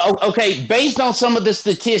on some of the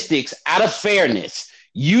statistics, out of fairness,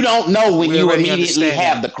 you don't know when We you already immediately understand that.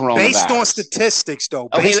 have the Based on coronavirus. statistics, though,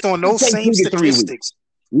 Okay, based on let's those say same 2 to 3 weeks. statistics,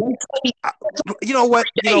 Let's say you know what?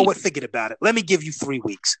 3 days. Forget about it. Let me give you 3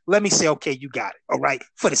 weeks. Let me say, okay, you got it. All right.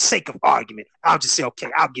 For the sake of argument, I'll just say, okay,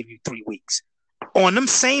 I'll give you 3 weeks. On them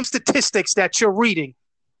same statistics that you're reading,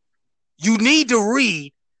 you need to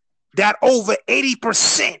read that over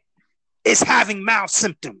 80% is having mild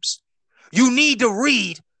symptoms. You need to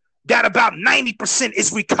read that about 90%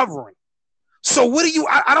 is recovering. So what do you?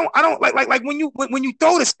 I don't like when you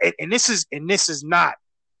throw this, and this is not,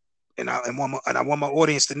 and I want my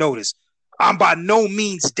audience to notice. I'm by no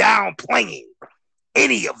means downplaying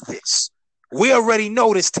any of this. We already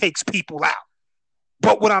know this takes people out.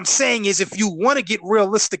 But what I'm saying is, if you want to get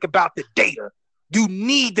realistic about the data, you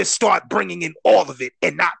need to start bringing in all of it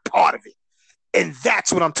and not part of it. And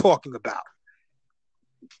that's what I'm talking about.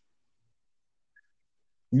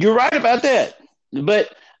 You're right about that.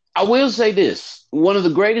 But I will say this. One of the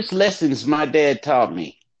greatest lessons my dad taught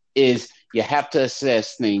me is you have to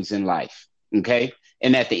assess things in life. Okay.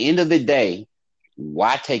 And at the end of the day,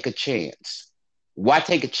 why take a chance? Why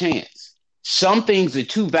take a chance? Some things are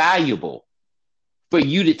too valuable for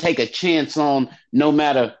you to take a chance on, no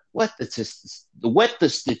matter what the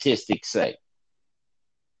statistics say.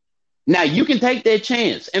 Now, you can take that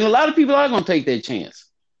chance, and a lot of people are going to take that chance.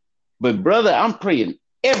 But, brother, I'm praying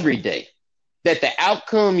every day that the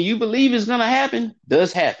outcome you believe is going to happen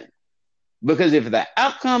does happen. Because if the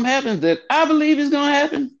outcome happens that I believe is going to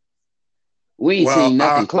happen, we ain't seen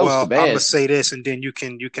nothing close to bad. I'm gonna say this, and then you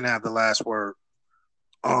can have the last word.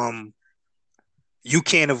 You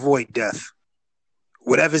can't avoid death.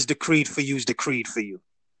 Whatever's decreed for you is decreed for you,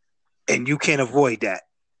 and you can't avoid that.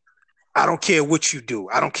 I don't care what you do.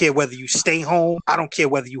 I don't care whether you stay home. I don't care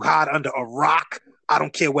whether you hide under a rock. I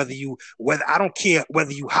don't care whether you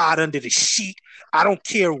hide under the sheet. I don't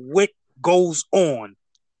care what goes on.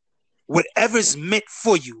 Whatever's meant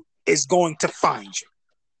for you is going to find you.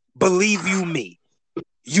 Believe you me.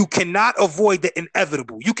 You cannot avoid the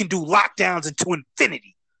inevitable. You can do lockdowns into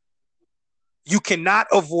infinity. You cannot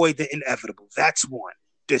avoid the inevitable. That's one.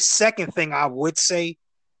 The second thing I would say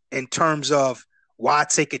in terms of why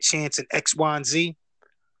take a chance in X, Y, and Z,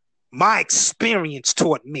 my experience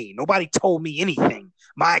taught me, nobody told me anything.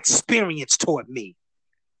 My experience taught me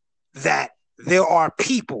that there are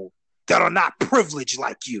people that are not privileged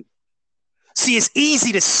like you. See, it's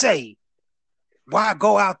easy to say, why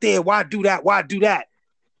go out there? Why do that? Why do that?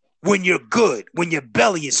 When you're good, when your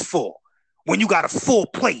belly is full, when you got a full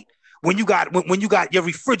plate, when you got your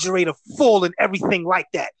refrigerator full and everything like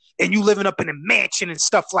that, and you living up in a mansion and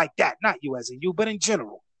stuff like that. Not you as in you, but in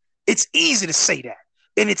general. It's easy to say that.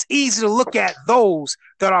 And it's easy to look at those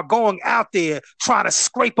that are going out there trying to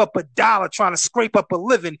scrape up a dollar, trying to scrape up a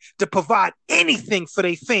living to provide anything for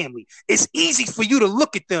their family. It's easy for you to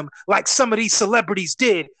look at them like some of these celebrities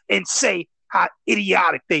did and say how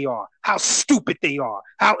idiotic they are, how stupid they are,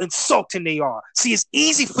 how insulting they are. See, it's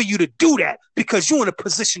easy for you to do that because you're in a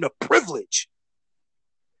position of privilege.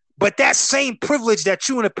 But that same privilege that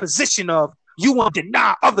you're in a position of, you want to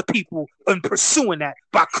deny other people in pursuing that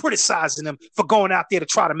by criticizing them for going out there to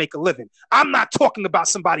try to make a living. I'm not talking about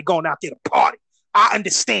somebody going out there to party. I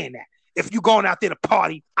understand that. If you're going out there to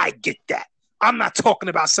party, I get that. I'm not talking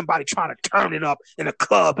about somebody trying to turn it up in a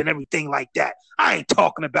club and everything like that. I ain't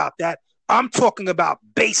talking about that. I'm talking about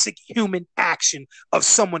basic human action of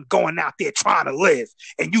someone going out there trying to live,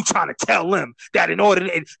 and you trying to tell them that in order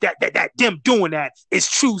to, that them doing that is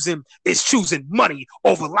choosing money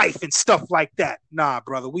over life and stuff like that. Nah,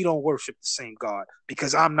 brother, we don't worship the same God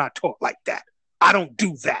because I'm not taught like that. I don't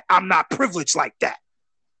do that. I'm not privileged like that.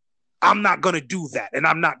 I'm not going to do that, and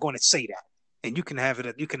I'm not going to say that. And you can have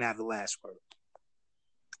it. You can have the last word.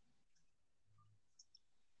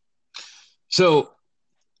 So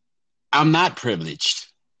I'm not privileged.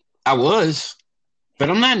 I was, but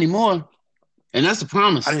I'm not anymore. And that's a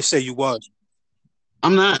promise. I didn't say you was.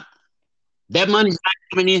 I'm not. That money's not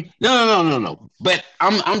coming in. No. But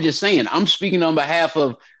I'm just saying, I'm speaking on behalf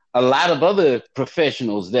of a lot of other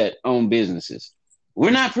professionals that own businesses.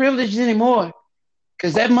 We're not privileged anymore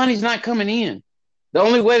because that money's not coming in. The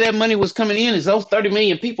only way that money was coming in is those 30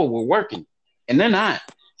 million people were working, and they're not.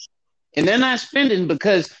 And they're not spending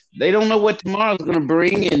because they don't know what tomorrow's going to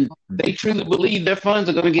bring, and they truly believe their funds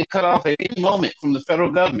are going to get cut off at any moment from the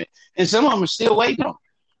federal government. And some of them are still waiting on.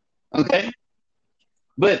 Okay?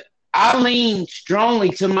 But I lean strongly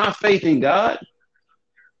to my faith in God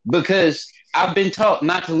because I've been taught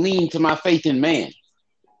not to lean to my faith in man.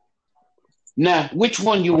 Now, which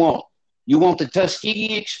one you want? You want the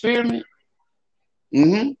Tuskegee experiment?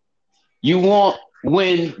 Mm-hmm. You want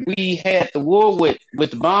when we had the war with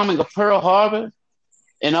the bombing of Pearl Harbor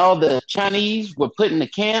and all the Chinese were put in the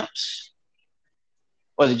camps,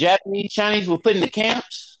 or the Japanese Chinese were put in the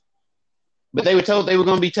camps, but they were told they were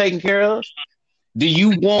going to be taken care of? Do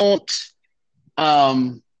you want,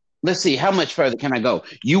 let's see, how much further can I go?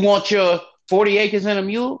 You want your 40 acres and a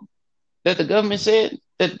mule that the government said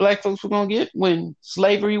that black folks were going to get when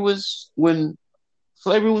slavery was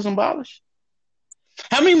abolished?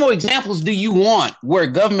 How many more examples do you want where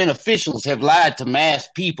government officials have lied to mass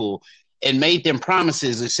people and made them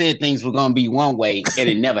promises and said things were going to be one way and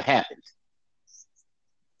it never happened?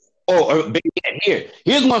 Or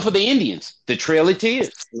here's one for the Indians, the Trail of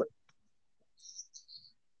Tears.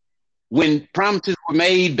 When promises were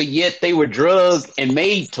made, but yet they were drugged and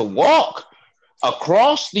made to walk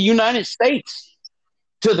across the United States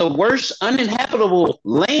to the worst uninhabitable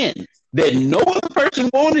land that no other person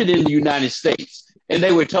wanted in the United States. And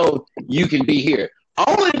they were told, you can be here.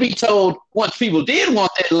 Only to be told, once people did want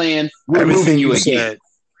that land, we're moving you again.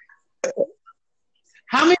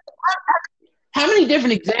 How many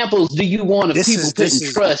different examples do you want of people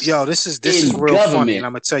putting trust? This is real funny, and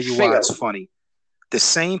I'm gonna tell you why it's funny. The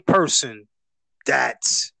same person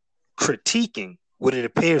that's critiquing what it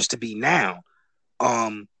appears to be now,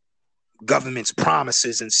 government's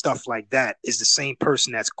promises and stuff like that, is the same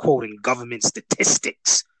person that's quoting government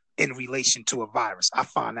statistics in relation to a virus. I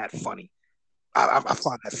find that funny. I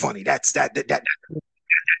find that funny. That's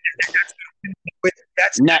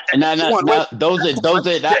no. Those are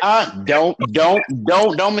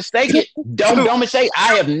don't mistake it. Don't mistake.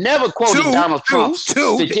 I have never quoted Donald Trump's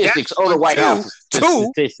statistics or the White House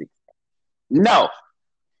statistics. No,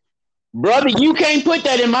 brother, you can't put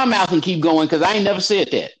that in my mouth and keep going because I ain't never said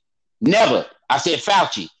that. Never. I said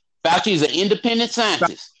Fauci. Fauci is an independent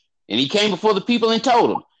scientist, and he came before the people and told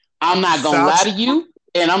them, "I'm not gonna lie to you."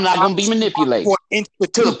 And I'm not going to be manipulated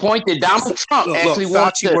to the point that Donald Trump actually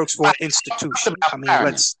works for an institution. I mean,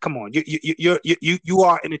 come on. You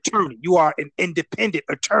are an attorney. You are an independent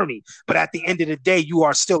attorney. But at the end of the day, you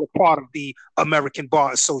are still a part of the American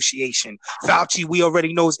Bar Association. Fauci, we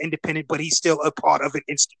already know, is independent, but he's still a part of an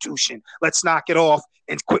institution. Let's knock it off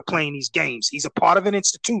and quit playing these games. He's a part of an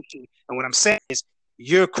institution. And what I'm saying is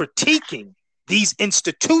you're critiquing these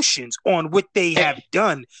institutions on what they have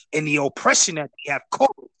done and the oppression that they have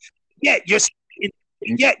caused. No.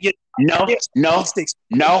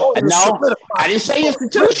 I didn't say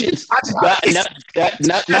institutions.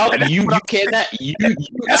 No, you cannot.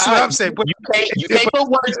 That's what I'm saying. But you can't put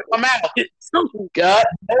words in my mouth. God,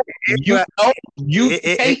 you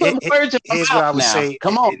can't put words in my mouth. What I would say.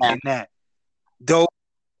 Come on, man. That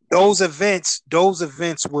those events was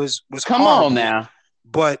come horrible, on now.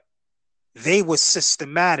 But they were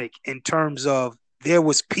systematic in terms of there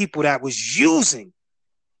was people that was using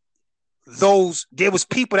tools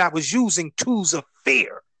of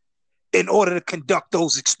fear in order to conduct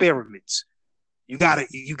those experiments. You gotta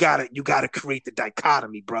create the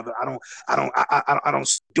dichotomy, brother. I don't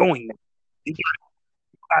doing that.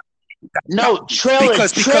 No,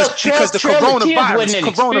 because the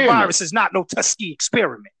coronavirus is not no Tuskegee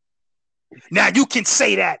experiment. Now you can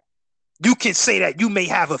say that you may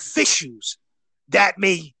have officials that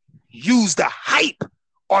may use the hype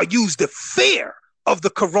or use the fear of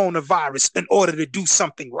the coronavirus in order to do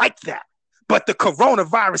something like that. But the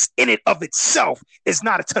coronavirus in it of itself is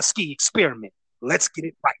not a Tuskegee experiment. Let's get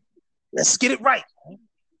it right.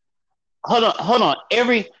 Hold on.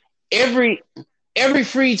 Every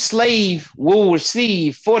freed slave will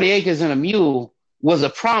receive 40 acres and a mule was a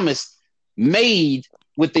promise made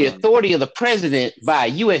with the authority of the president by a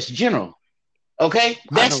U.S. general. Okay,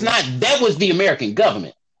 that was the American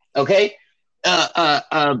government. Okay,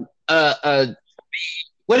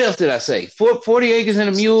 what else did I say? 40 acres and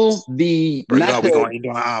a mule.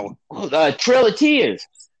 Trail of Tears.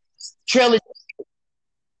 Trail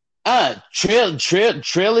of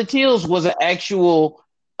Tears was an actual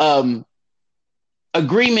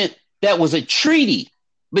agreement that was a treaty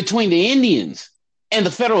between the Indians and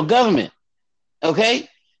the federal government. Okay,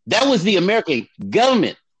 that was the American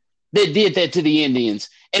government that did that to the Indians,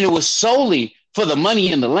 and it was solely for the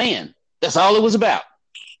money in the land. That's all it was about,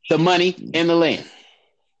 the money in the land.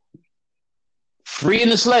 Freeing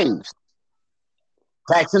the slaves,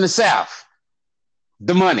 taxing the South,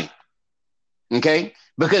 the money, okay?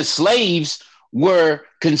 Because slaves were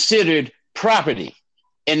considered property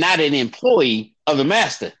and not an employee of the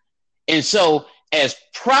master. And so as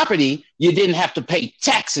property, you didn't have to pay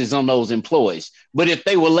taxes on those employees. But if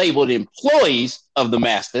they were labeled employees of the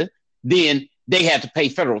master, then they had to pay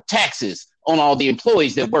federal taxes on all the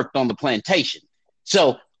employees that worked on the plantation.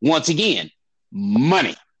 So once again,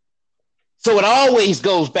 money. So it always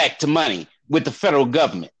goes back to money with the federal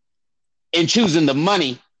government and choosing the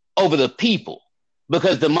money over the people,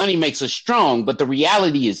 because the money makes us strong. But the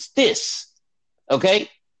reality is this, okay?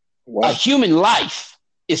 Wow. A human life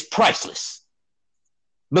is priceless,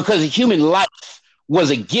 because a human life was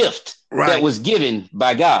a gift that was given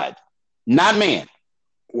by God, not man.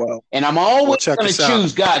 Well, and I'm always going to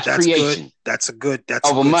choose God's creation. Good. That's a good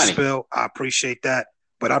money spill. I appreciate that.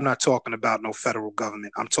 But I'm not talking about no federal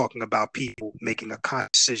government. I'm talking about people making a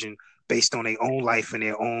conscious decision based on their own life and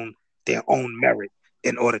their own merit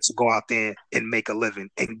in order to go out there and make a living.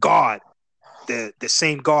 And God, the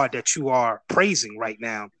same God that you are praising right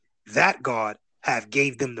now, that God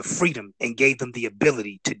gave them the freedom and gave them the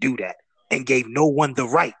ability to do that, and gave no one the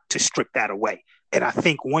right to strip that away. And I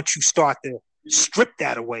think once you start to strip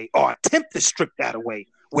that away, or attempt to strip that away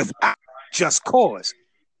without just cause,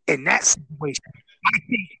 in that situation, I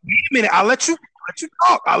think, wait a minute, I'll let you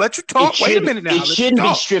talk. Wait a minute now. It shouldn't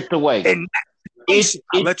be stripped away.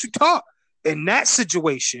 I'll let you talk. In that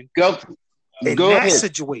situation,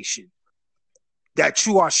 situation, that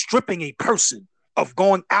you are stripping a person of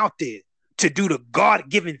going out there to do the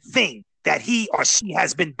God-given thing that he or she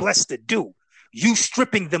has been blessed to do, you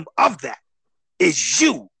stripping them of that is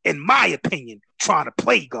you, in my opinion, trying to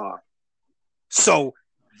play God. So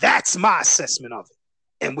that's my assessment of it.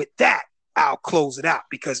 And with that, I'll close it out,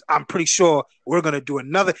 because I'm pretty sure we're going to do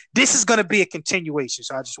another. This is going to be a continuation.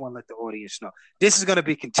 So I just want to let the audience know. This is going to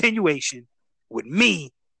be a continuation with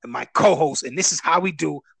me and my co-host. And this is how we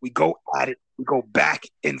do. We go at it. We go back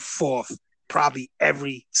and forth probably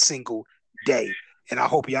every single day. And I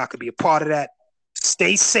hope y'all can be a part of that.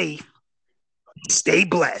 Stay safe. Stay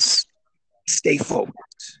blessed. Stay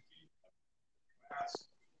focused.